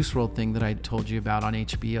the Juice WRLD thing that I told you about on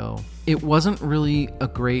HBO, it wasn't really a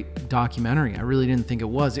great documentary. I really didn't think it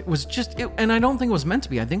was. It was just, and I don't think it was meant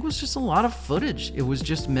to be. I think it was just a lot of footage. It was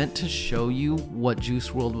just meant to show you what Juice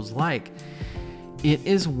WRLD was like. It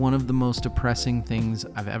is one of the most depressing things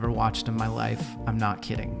I've ever watched in my life. I'm not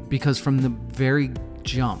kidding. Because from the very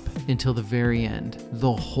jump until the very end,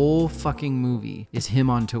 the whole fucking movie is him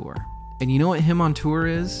on tour. And you know what him on tour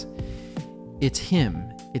is? It's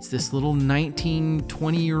him. It's this little 19,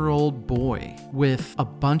 20-year-old boy with a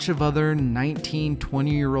bunch of other 19,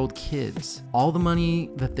 20-year-old kids. All the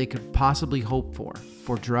money that they could possibly hope for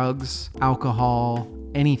drugs, alcohol,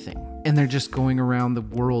 anything. And they're just going around the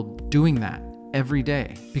world doing that every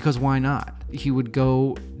day, because why not? He would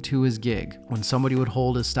go to his gig when somebody would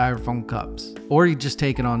hold his styrofoam cups, or he'd just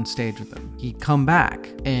take it on stage with them. He'd come back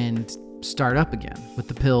and start up again with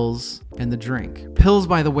the pills and the drink. Pills,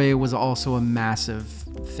 by the way, was also a massive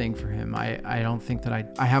thing for him. I don't think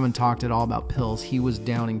that I haven't talked at all about pills. He was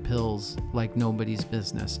downing pills like nobody's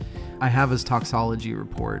business. I have his toxology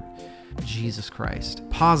report. Jesus Christ.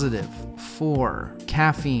 Positive for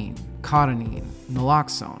caffeine, cotinine,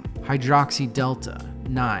 naloxone, hydroxy delta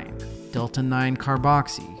 9, delta 9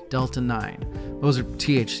 carboxy, delta 9. Those are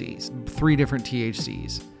THCs, 3 different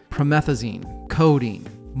THCs. Promethazine, codeine,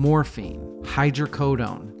 morphine,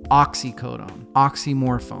 hydrocodone, oxycodone,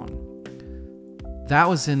 oxymorphone. That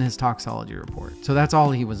was in his toxology report. So that's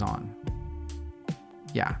all he was on.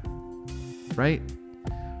 Yeah. Right?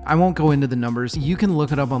 I won't go into the numbers. You can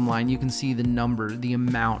look it up online. You can see the number, the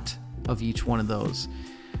amount of each one of those.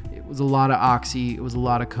 It was a lot of oxy. It was a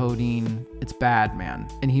lot of codeine. It's bad, man.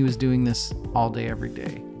 And he was doing this all day, every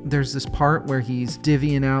day. There's this part where he's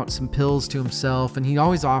divvying out some pills to himself, and he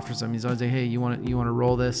always offers them. He's always like, hey, you want to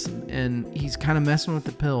roll this? And he's kind of messing with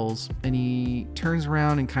the pills, and he turns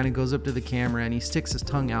around and kind of goes up to the camera, and he sticks his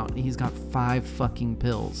tongue out, and he's got 5 fucking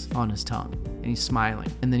pills on his tongue, and he's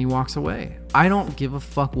smiling, and then he walks away. I don't give a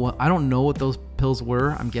fuck I don't know what those pills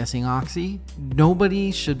were. I'm guessing Oxy.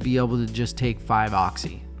 Nobody should be able to just take 5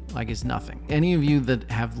 Oxy like it's nothing. Any of you that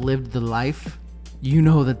have lived the life, you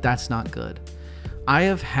know that that's not good. I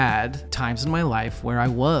have had times in my life where I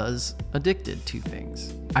was addicted to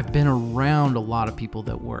things. I've been around a lot of people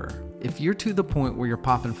that were. If you're to the point where you're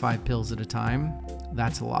popping 5 pills at a time,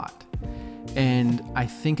 that's a lot. And I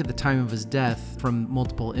think at the time of his death, from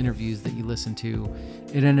multiple interviews that you listen to,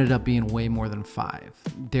 it ended up being way more than 5.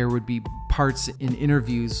 There would be parts in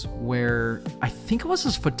interviews where I think it was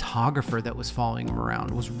his photographer that was following him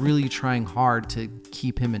around, was really trying hard to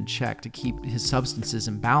keep him in check, to keep his substances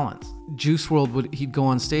in balance. Juice WRLD he'd go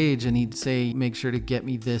on stage and he'd say, make sure to get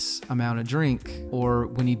me this amount of drink. Or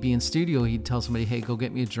when he'd be in studio, he'd tell somebody, hey, go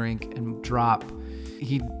get me a drink, and drop.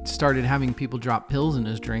 He started having people drop pills in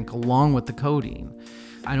his drink along with the codeine.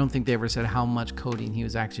 I don't think they ever said how much codeine he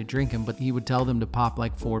was actually drinking, but he would tell them to pop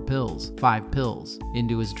like 4 pills, 5 pills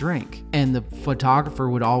into his drink. And the photographer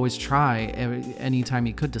would always try anytime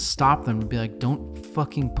he could to stop them and be like, don't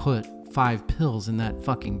fucking put 5 pills in that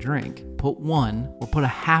fucking drink. Put 1 or put a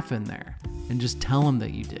half in there and just tell him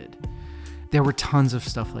that you did. There were tons of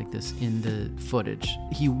stuff like this in the footage.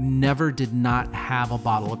 He never did not have a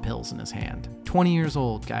bottle of pills in his hand. 20 years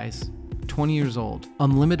old, guys. 20 years old.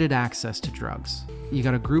 Unlimited access to drugs. You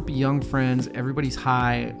got a group of young friends, everybody's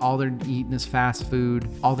high, all they're eating is fast food,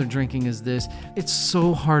 all they're drinking is this. It's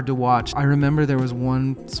so hard to watch. I remember there was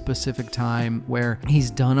one specific time where he's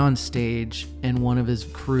done on stage and one of his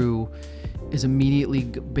crew is immediately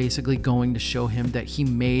basically going to show him that he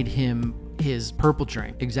made him his purple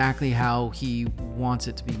drink exactly how he wants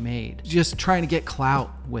it to be made. Just trying to get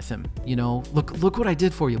clout with him, you know? Look what I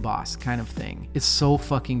did for you, boss, kind of thing. It's so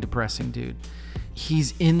fucking depressing, dude.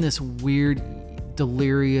 He's in this weird,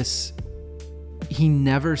 delirious, he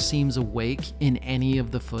never seems awake in any of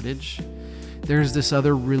the footage. There's this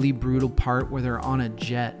other really brutal part where they're on a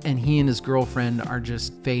jet and he and his girlfriend are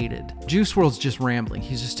just faded. Juice WRLD's just rambling.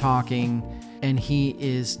 He's just talking and he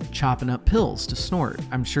is chopping up pills to snort.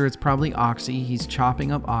 I'm sure it's probably Oxy. He's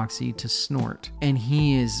chopping up Oxy to snort. And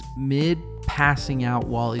he is mid passing out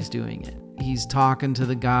while he's doing it. He's talking to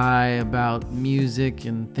the guy about music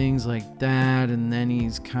and things like that. And then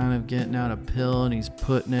he's kind of getting out a pill and he's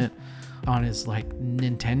putting it on his like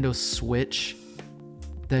Nintendo Switch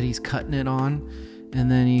that he's cutting it on.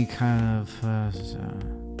 And then he kind of,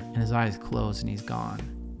 and his eyes close and he's gone.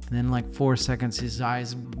 And then like 4 seconds, his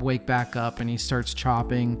eyes wake back up and he starts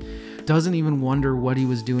chopping. Doesn't even wonder what he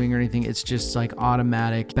was doing or anything. It's just like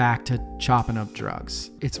automatic back to chopping up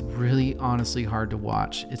drugs. It's really honestly hard to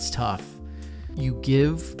watch. It's tough. You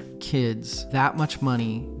give kids that much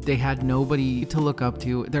money. They had nobody to look up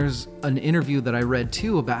to. There's an interview that I read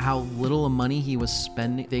too about how little money he was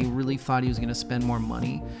spending. They really thought he was going to spend more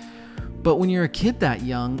money. But when you're a kid that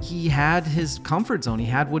young, he had his comfort zone. He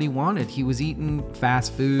had what he wanted. He was eating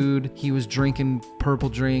fast food. He was drinking purple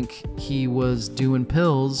drink. He was doing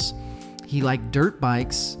pills. He liked dirt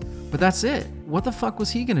bikes. But that's it. What the fuck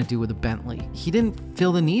was he going to do with a Bentley? He didn't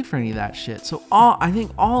feel the need for any of that shit. So I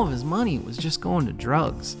think all of his money was just going to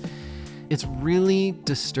drugs. It's really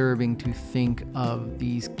disturbing to think of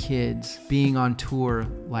these kids being on tour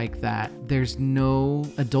like that. There's no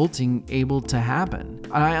adulting able to happen.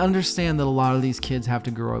 I understand that a lot of these kids have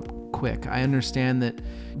to grow up quick. I understand that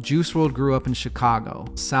Juice WRLD grew up in Chicago,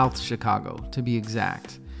 South Chicago to be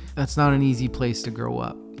exact. That's not an easy place to grow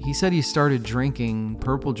up. He said he started drinking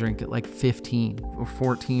purple drink at like 15 or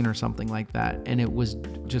 14 or something like that. And it was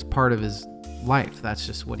just part of his life. That's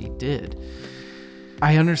just what he did.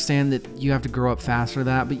 I understand that you have to grow up fast for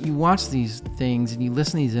that, but you watch these things and you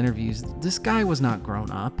listen to these interviews. This guy was not grown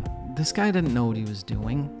up. This guy didn't know what he was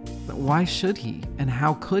doing. But why should he? And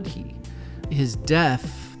how could he? His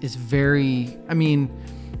death is very,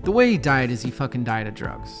 the way he died is he fucking died of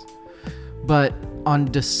drugs. But on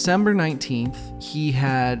December 19th, he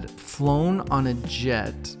had flown on a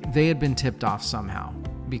jet. They had been tipped off somehow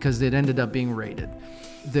because it ended up being raided.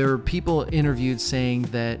 There were people interviewed saying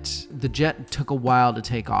that the jet took a while to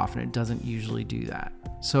take off and it doesn't usually do that.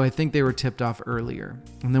 So I think they were tipped off earlier.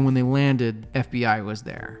 And then when they landed, FBI was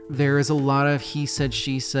there. There is a lot of he said,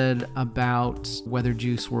 she said about whether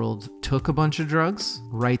Juice WRLD took a bunch of drugs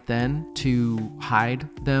right then to hide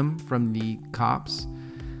them from the cops.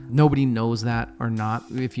 Nobody knows that or not.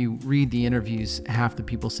 If you read the interviews, half the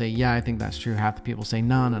people say, yeah, I think that's true. Half the people say,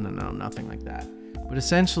 no, nothing like that. But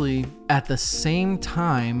essentially, at the same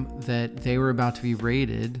time that they were about to be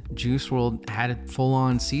raided, Juice WRLD had a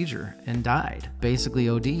full-on seizure and died, basically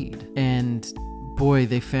OD'd. And boy,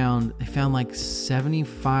 they found like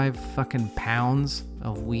 75 fucking pounds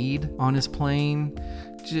of weed on his plane.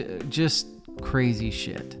 Just crazy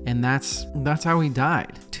shit. And that's how he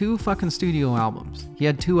died. 2 fucking studio albums. He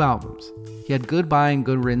had 2 albums. He had Goodbye and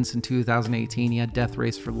Good Riddance in 2018. He had Death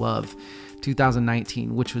Race for Love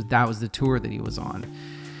 2019, that was the tour that he was on.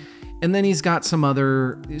 And then he's got some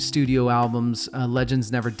other studio albums,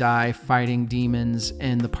 Legends Never Die, Fighting Demons,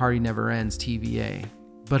 and The Party Never Ends, TVA.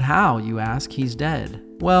 But how, you ask? He's dead.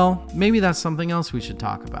 Well, maybe that's something else we should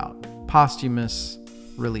talk about. Posthumous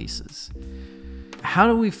releases. How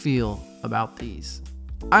do we feel about these?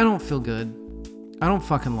 I don't feel good. I don't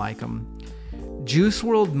fucking like them. Juice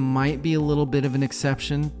WRLD might be a little bit of an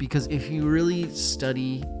exception, because if you really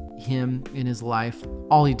study him in his life,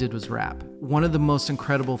 all he did was rap. One of the most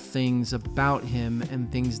incredible things about him,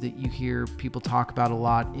 and things that you hear people talk about a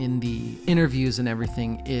lot in the interviews and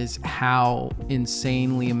everything, is how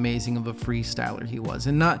insanely amazing of a freestyler he was.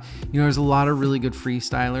 And there's a lot of really good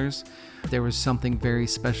freestylers. There was something very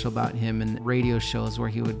special about him in radio shows where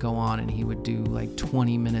he would go on and he would do like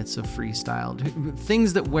 20 minutes of freestyle.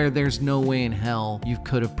 Things where there's no way in hell you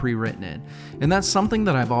could have pre-written it. And that's something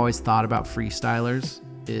that I've always thought about freestylers,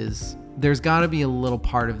 is there's got to be a little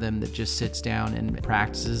part of them that just sits down and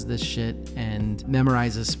practices this shit and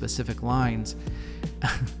memorizes specific lines.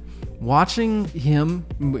 Watching him,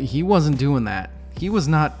 he wasn't doing that. He was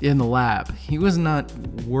not in the lab. He was not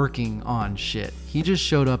working on shit. He just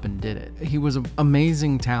showed up and did it. He was an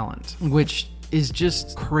amazing talent, which is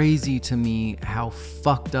just crazy to me how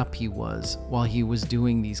fucked up he was while he was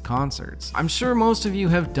doing these concerts. I'm sure most of you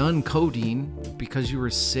have done codeine because you were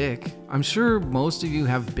sick. I'm sure most of you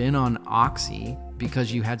have been on Oxy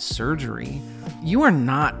because you had surgery. You are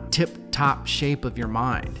not tip-top shape of your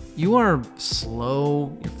mind. You are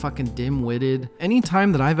slow, you're fucking dim-witted.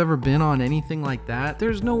 Anytime that I've ever been on anything like that,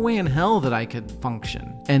 there's no way in hell that I could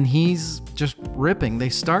function. And he's just ripping. They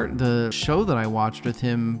start the show that I watched with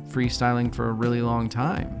him freestyling for a really long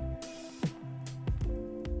time.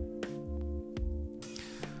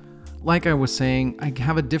 Like I was saying, I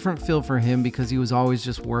have a different feel for him because he was always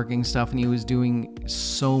just working stuff, and he was doing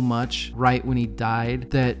so much right when he died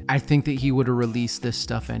that I think that he would have released this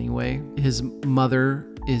stuff anyway. His mother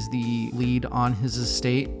is the lead on his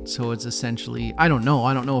estate, so it's essentially, I don't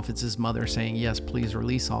know if it's his mother saying, yes, please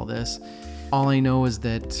release all this. All I know is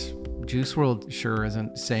that Juice WRLD sure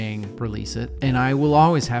isn't saying release it. And I will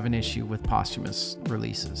always have an issue with posthumous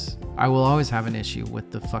releases. I will always have an issue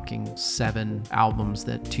with the fucking 7 albums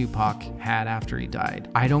that Tupac had after he died.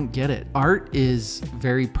 I don't get it. Art is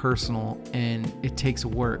very personal and it takes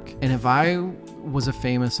work. And if I was a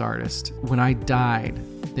famous artist, when I died,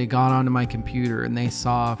 they got onto my computer and they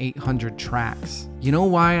saw 800 tracks. You know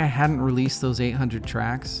why I hadn't released those 800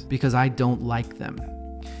 tracks? Because I don't like them.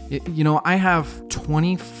 I have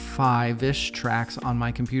 25-ish tracks on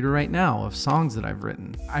my computer right now of songs that I've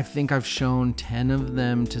written. I think I've shown 10 of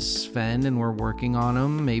them to Svend and we're working on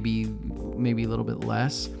them, maybe a little bit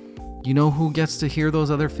less. You know who gets to hear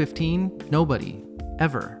those other 15? Nobody,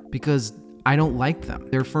 ever, because I don't like them.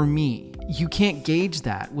 They're for me. You can't gauge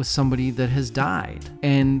that with somebody that has died,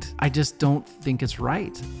 and I just don't think it's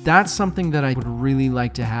right. That's something that I would really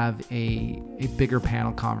like to have a bigger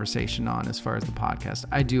panel conversation on as far as the podcast.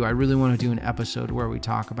 I really want to do an episode where we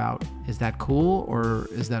talk about, is that cool or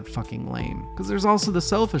is that fucking lame? Because there's also the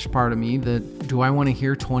selfish part of me that, do I want to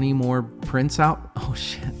hear 20 more Prince out? Oh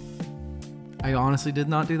shit. I honestly did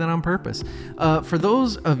not do that on purpose. For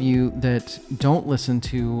those of you that don't listen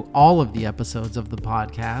to all of the episodes of the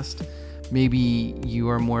podcast, maybe you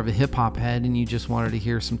are more of a hip hop head and you just wanted to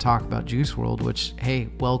hear some talk about Juice WRLD, which, hey,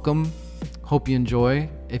 welcome. Hope you enjoy.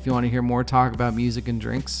 If you want to hear more talk about music and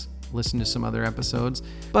drinks, listen to some other episodes.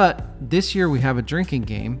 But this year we have a drinking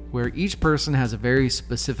game where each person has a very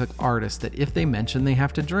specific artist that if they mention, they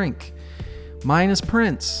have to drink. Mine is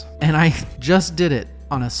Prince, and I just did it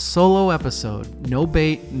on a solo episode. No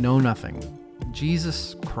bait, no nothing.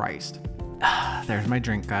 Jesus Christ. There's my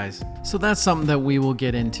drink, guys. So that's something that we will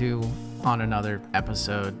get into on another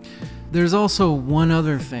episode. There's also one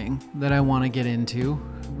other thing that I want to get into.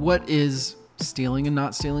 What is stealing and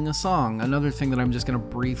not stealing a song? Another thing that I'm just going to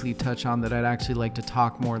briefly touch on that I'd actually like to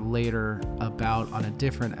talk more later about on a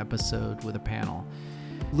different episode with a panel.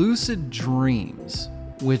 Lucid Dreams,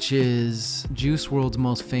 which is Juice WRLD's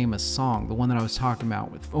most famous song, the one that I was talking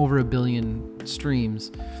about with over 1 billion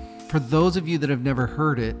streams. For those of you that have never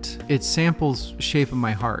heard it, it samples Shape of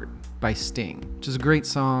My Heart by Sting, which is a great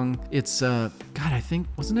song. It's God, God, I think,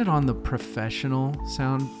 wasn't it on the Professional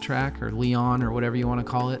soundtrack or Leon or whatever you want to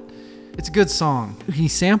call it? It's a good song. He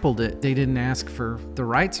sampled it. They didn't ask for the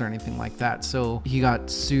rights or anything like that. So he got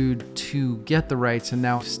sued to get the rights. And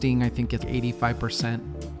now Sting, I think, gets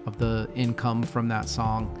 85% of the income from that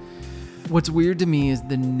song. What's weird to me is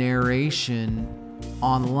the narration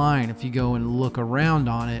online, if you go and look around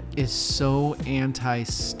on it, is so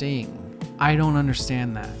anti-Sting. I don't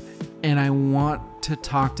understand that. And I want to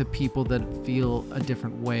talk to people that feel a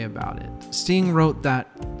different way about it. Sting wrote that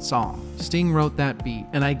song. Sting wrote that beat.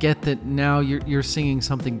 And I get that now you're singing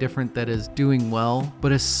something different that is doing well,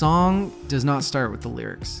 but a song does not start with the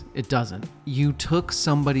lyrics. It doesn't. You took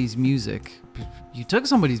somebody's music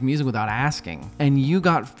without asking, and you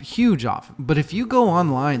got huge off. But if you go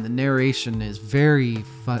online, the narration is very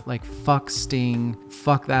fuck Sting,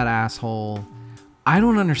 fuck that asshole. I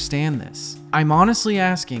don't understand this. I'm honestly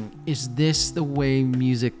asking, is this the way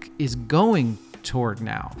music is going toward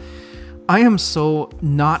now? I am so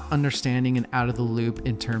not understanding and out of the loop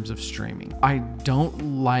in terms of streaming. I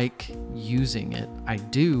don't like using it. I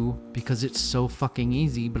do because it's so fucking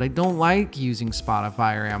easy, but I don't like using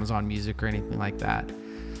Spotify or Amazon Music or anything like that.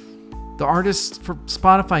 The artists for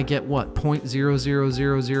Spotify get what,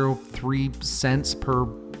 0.00003 cents per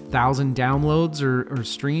 1,000 downloads or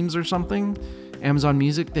streams or something? Amazon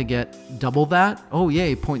Music, they get double that. Oh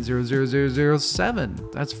yay,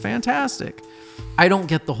 0.00007. That's fantastic. I don't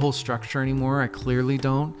get the whole structure anymore. I clearly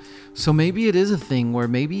don't. So maybe it is a thing where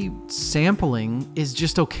maybe sampling is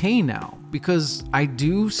just okay now, because I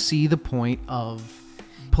do see the point of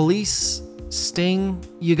Police, Sting,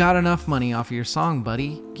 you got enough money off of your song,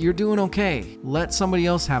 buddy. You're doing okay. Let somebody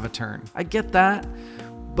else have a turn. I get that,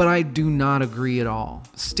 but I do not agree at all.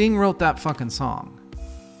 Sting wrote that fucking song.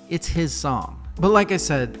 It's his song. But like I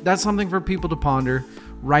said, that's something for people to ponder.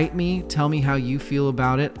 Write me, tell me how you feel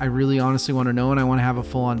about it. I really honestly want to know, and I want to have a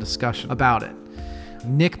full-on discussion about it.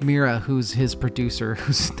 Nick Mira, who's his producer,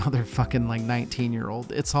 who's another fucking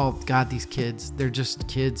 19-year-old. It's all, God, these kids, they're just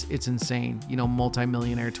kids. It's insane.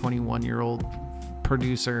 Multimillionaire 21-year-old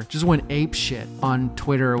producer just went ape shit on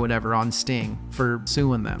Twitter or whatever on Sting for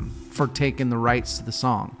suing them for taking the rights to the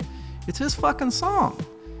song. It's his fucking song.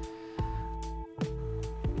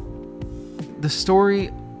 The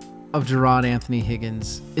story of Gerard Anthony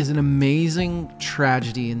Higgins is an amazing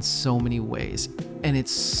tragedy in so many ways. And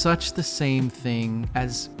it's such the same thing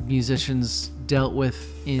as musicians dealt with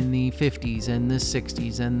in the 50s and the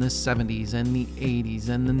 60s and the 70s and the 80s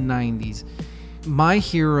and the 90s. My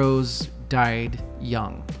heroes died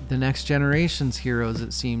young. The next generation's heroes,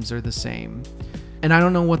 it seems, are the same. And I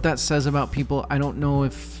don't know what that says about people. I don't know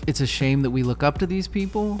if it's a shame that we look up to these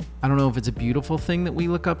people. I don't know if it's a beautiful thing that we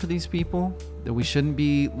look up to these people, that we shouldn't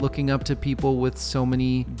be looking up to people with so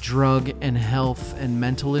many drug and health and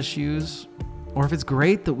mental issues, or if it's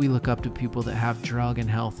great that we look up to people that have drug and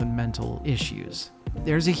health and mental issues.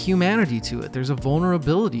 There's a humanity to it. There's a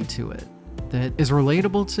vulnerability to it that is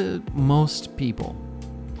relatable to most people.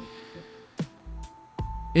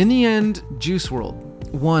 In the end, Juice WRLD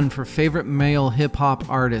won for Favorite Male Hip Hop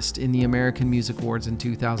Artist in the American Music Awards in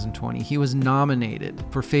 2020. He was nominated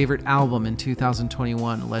for Favorite Album in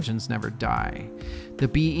 2021, Legends Never Die. The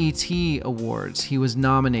BET Awards, he was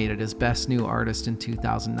nominated as Best New Artist in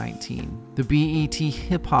 2019. The BET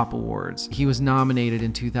Hip Hop Awards, he was nominated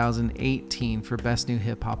in 2018 for Best New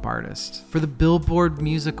Hip Hop Artist. For the Billboard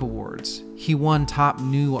Music Awards, he won Top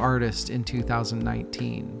New Artist in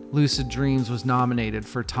 2019. Lucid Dreams was nominated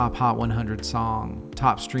for Top Hot 100 Song,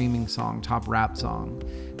 Top Streaming Song, Top Rap Song.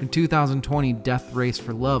 In 2020, Death Race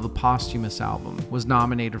for Love, a posthumous album, was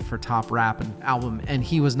nominated for Top Rap Album, and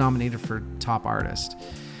he was nominated for Top Artist.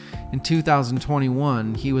 In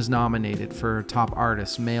 2021, he was nominated for Top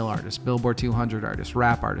Artist, Male Artist, Billboard 200 Artist,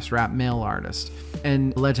 Rap Male Artist.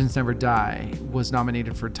 And Legends Never Die was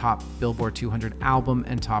nominated for Top Billboard 200 Album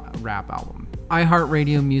and Top Rap Album.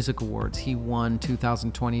 iHeartRadio Music Awards, he won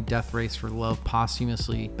 2020 Death Race for Love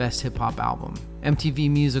posthumously Best Hip Hop Album. MTV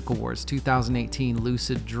Music Awards 2018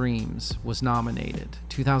 Lucid Dreams was nominated.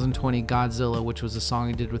 2020 Godzilla, which was a song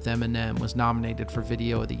he did with Eminem, was nominated for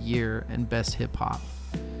Video of the Year and Best Hip Hop.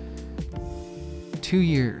 2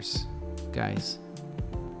 years, guys.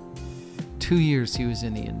 2 years he was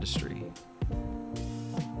in the industry.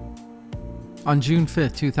 On June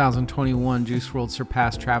 5th, 2021, Juice WRLD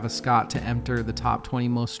surpassed Travis Scott to enter the top 20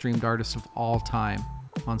 most streamed artists of all time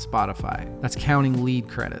on Spotify. That's counting lead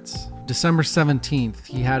credits. December 17th,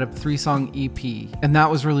 he had a 3-song EP, and that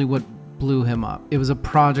was really what blew him up. It was a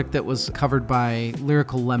project that was covered by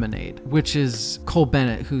Lyrical Lemonade, which is Cole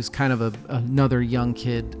Bennett, who's kind of another young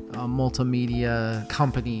kid, a multimedia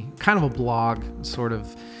company, kind of a blog sort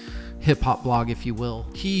of hip-hop blog, if you will.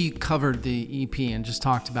 He covered the EP and just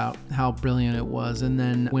talked about how brilliant it was, and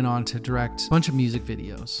then went on to direct a bunch of music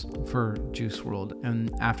videos for Juice WRLD.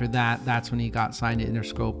 And after that, that's when he got signed to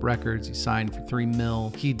Interscope Records. He signed for $3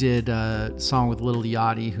 million. He did a song with Lil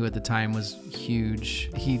Yachty, who at the time was huge.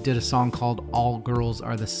 He did a song called All Girls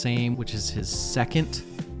Are the Same, which is his second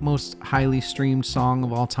most highly streamed song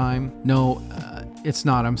of all time. No, it's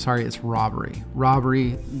not. I'm sorry. It's Robbery.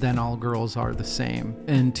 Robbery, Then All Girls Are the Same.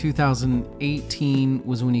 In 2018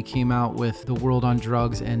 was when he came out with The World on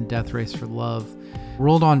Drugs and Death Race for Love.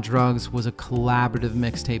 World on Drugs was a collaborative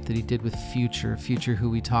mixtape that he did with Future, who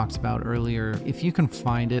we talked about earlier. If you can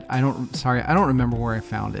find it, I don't remember where I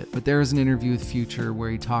found it, but there is an interview with Future where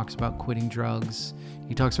he talks about quitting drugs.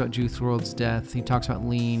 He talks about Juice WRLD's death. He talks about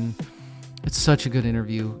lean. It's such a good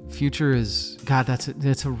interview. Future is, God,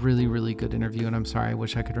 that's a really, really good interview. And I'm sorry, I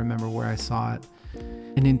wish I could remember where I saw it.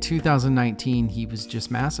 And in 2019, he was just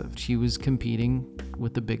massive. He was competing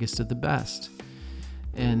with the biggest of the best.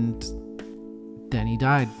 And then he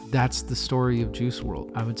died. That's the story of Juice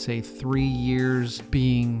WRLD. I would say 3 years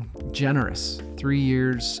being generous, 3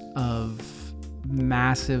 years of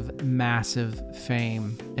massive, massive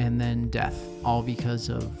fame, and then death, all because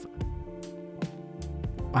of,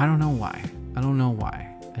 I don't know why.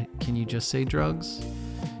 Can you just say drugs?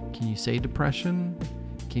 Can you say depression?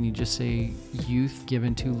 Can you just say youth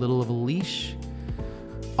given too little of a leash?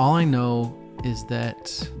 All I know is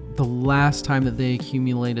that the last time that they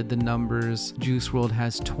accumulated the numbers, Juice WRLD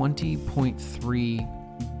has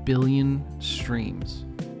 20.3 billion streams.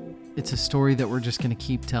 It's a story that we're just going to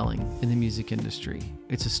keep telling in the music industry.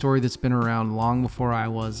 It's a story that's been around long before I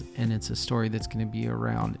was, and it's a story that's going to be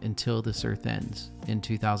around until this earth ends in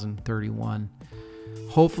 2031.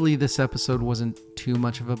 Hopefully this episode wasn't too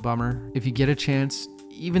much of a bummer. If you get a chance,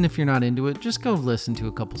 even if you're not into it, just go listen to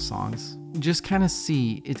a couple songs. Just kind of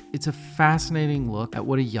see. It's a fascinating look at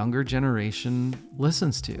what a younger generation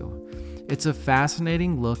listens to. It's a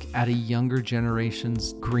fascinating look at a younger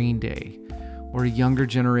generation's Green Day, or a younger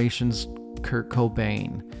generation's Kurt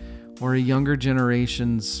Cobain, or a younger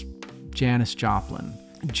generation's Janis Joplin.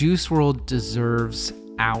 Juice WRLD deserves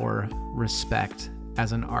our respect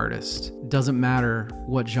as an artist. Doesn't matter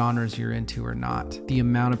what genres you're into or not. The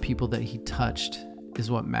amount of people that he touched is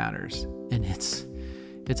what matters. And it's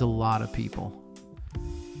a lot of people.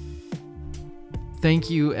 Thank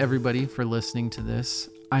you, everybody, for listening to this.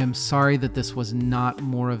 I am sorry that this was not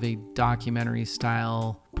more of a documentary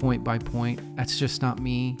style, point by point. That's just not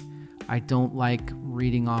me. I don't like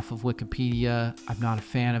reading off of Wikipedia. I'm not a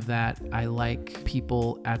fan of that. I like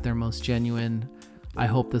people at their most genuine. I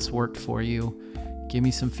hope this worked for you. Give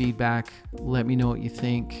me some feedback. Let me know what you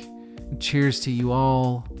think. Cheers to you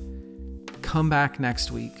all. Come back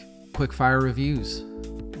next week. Quickfire reviews.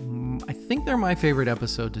 I think they're my favorite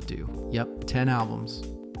episode to do. Yep, 10 albums.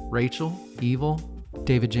 Rachel, Evil,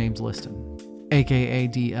 David James Liston, aka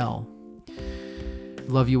DL.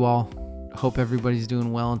 Love you all. Hope everybody's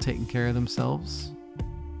doing well and taking care of themselves.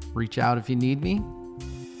 Reach out if you need me.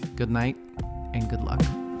 Good night and good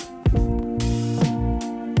luck.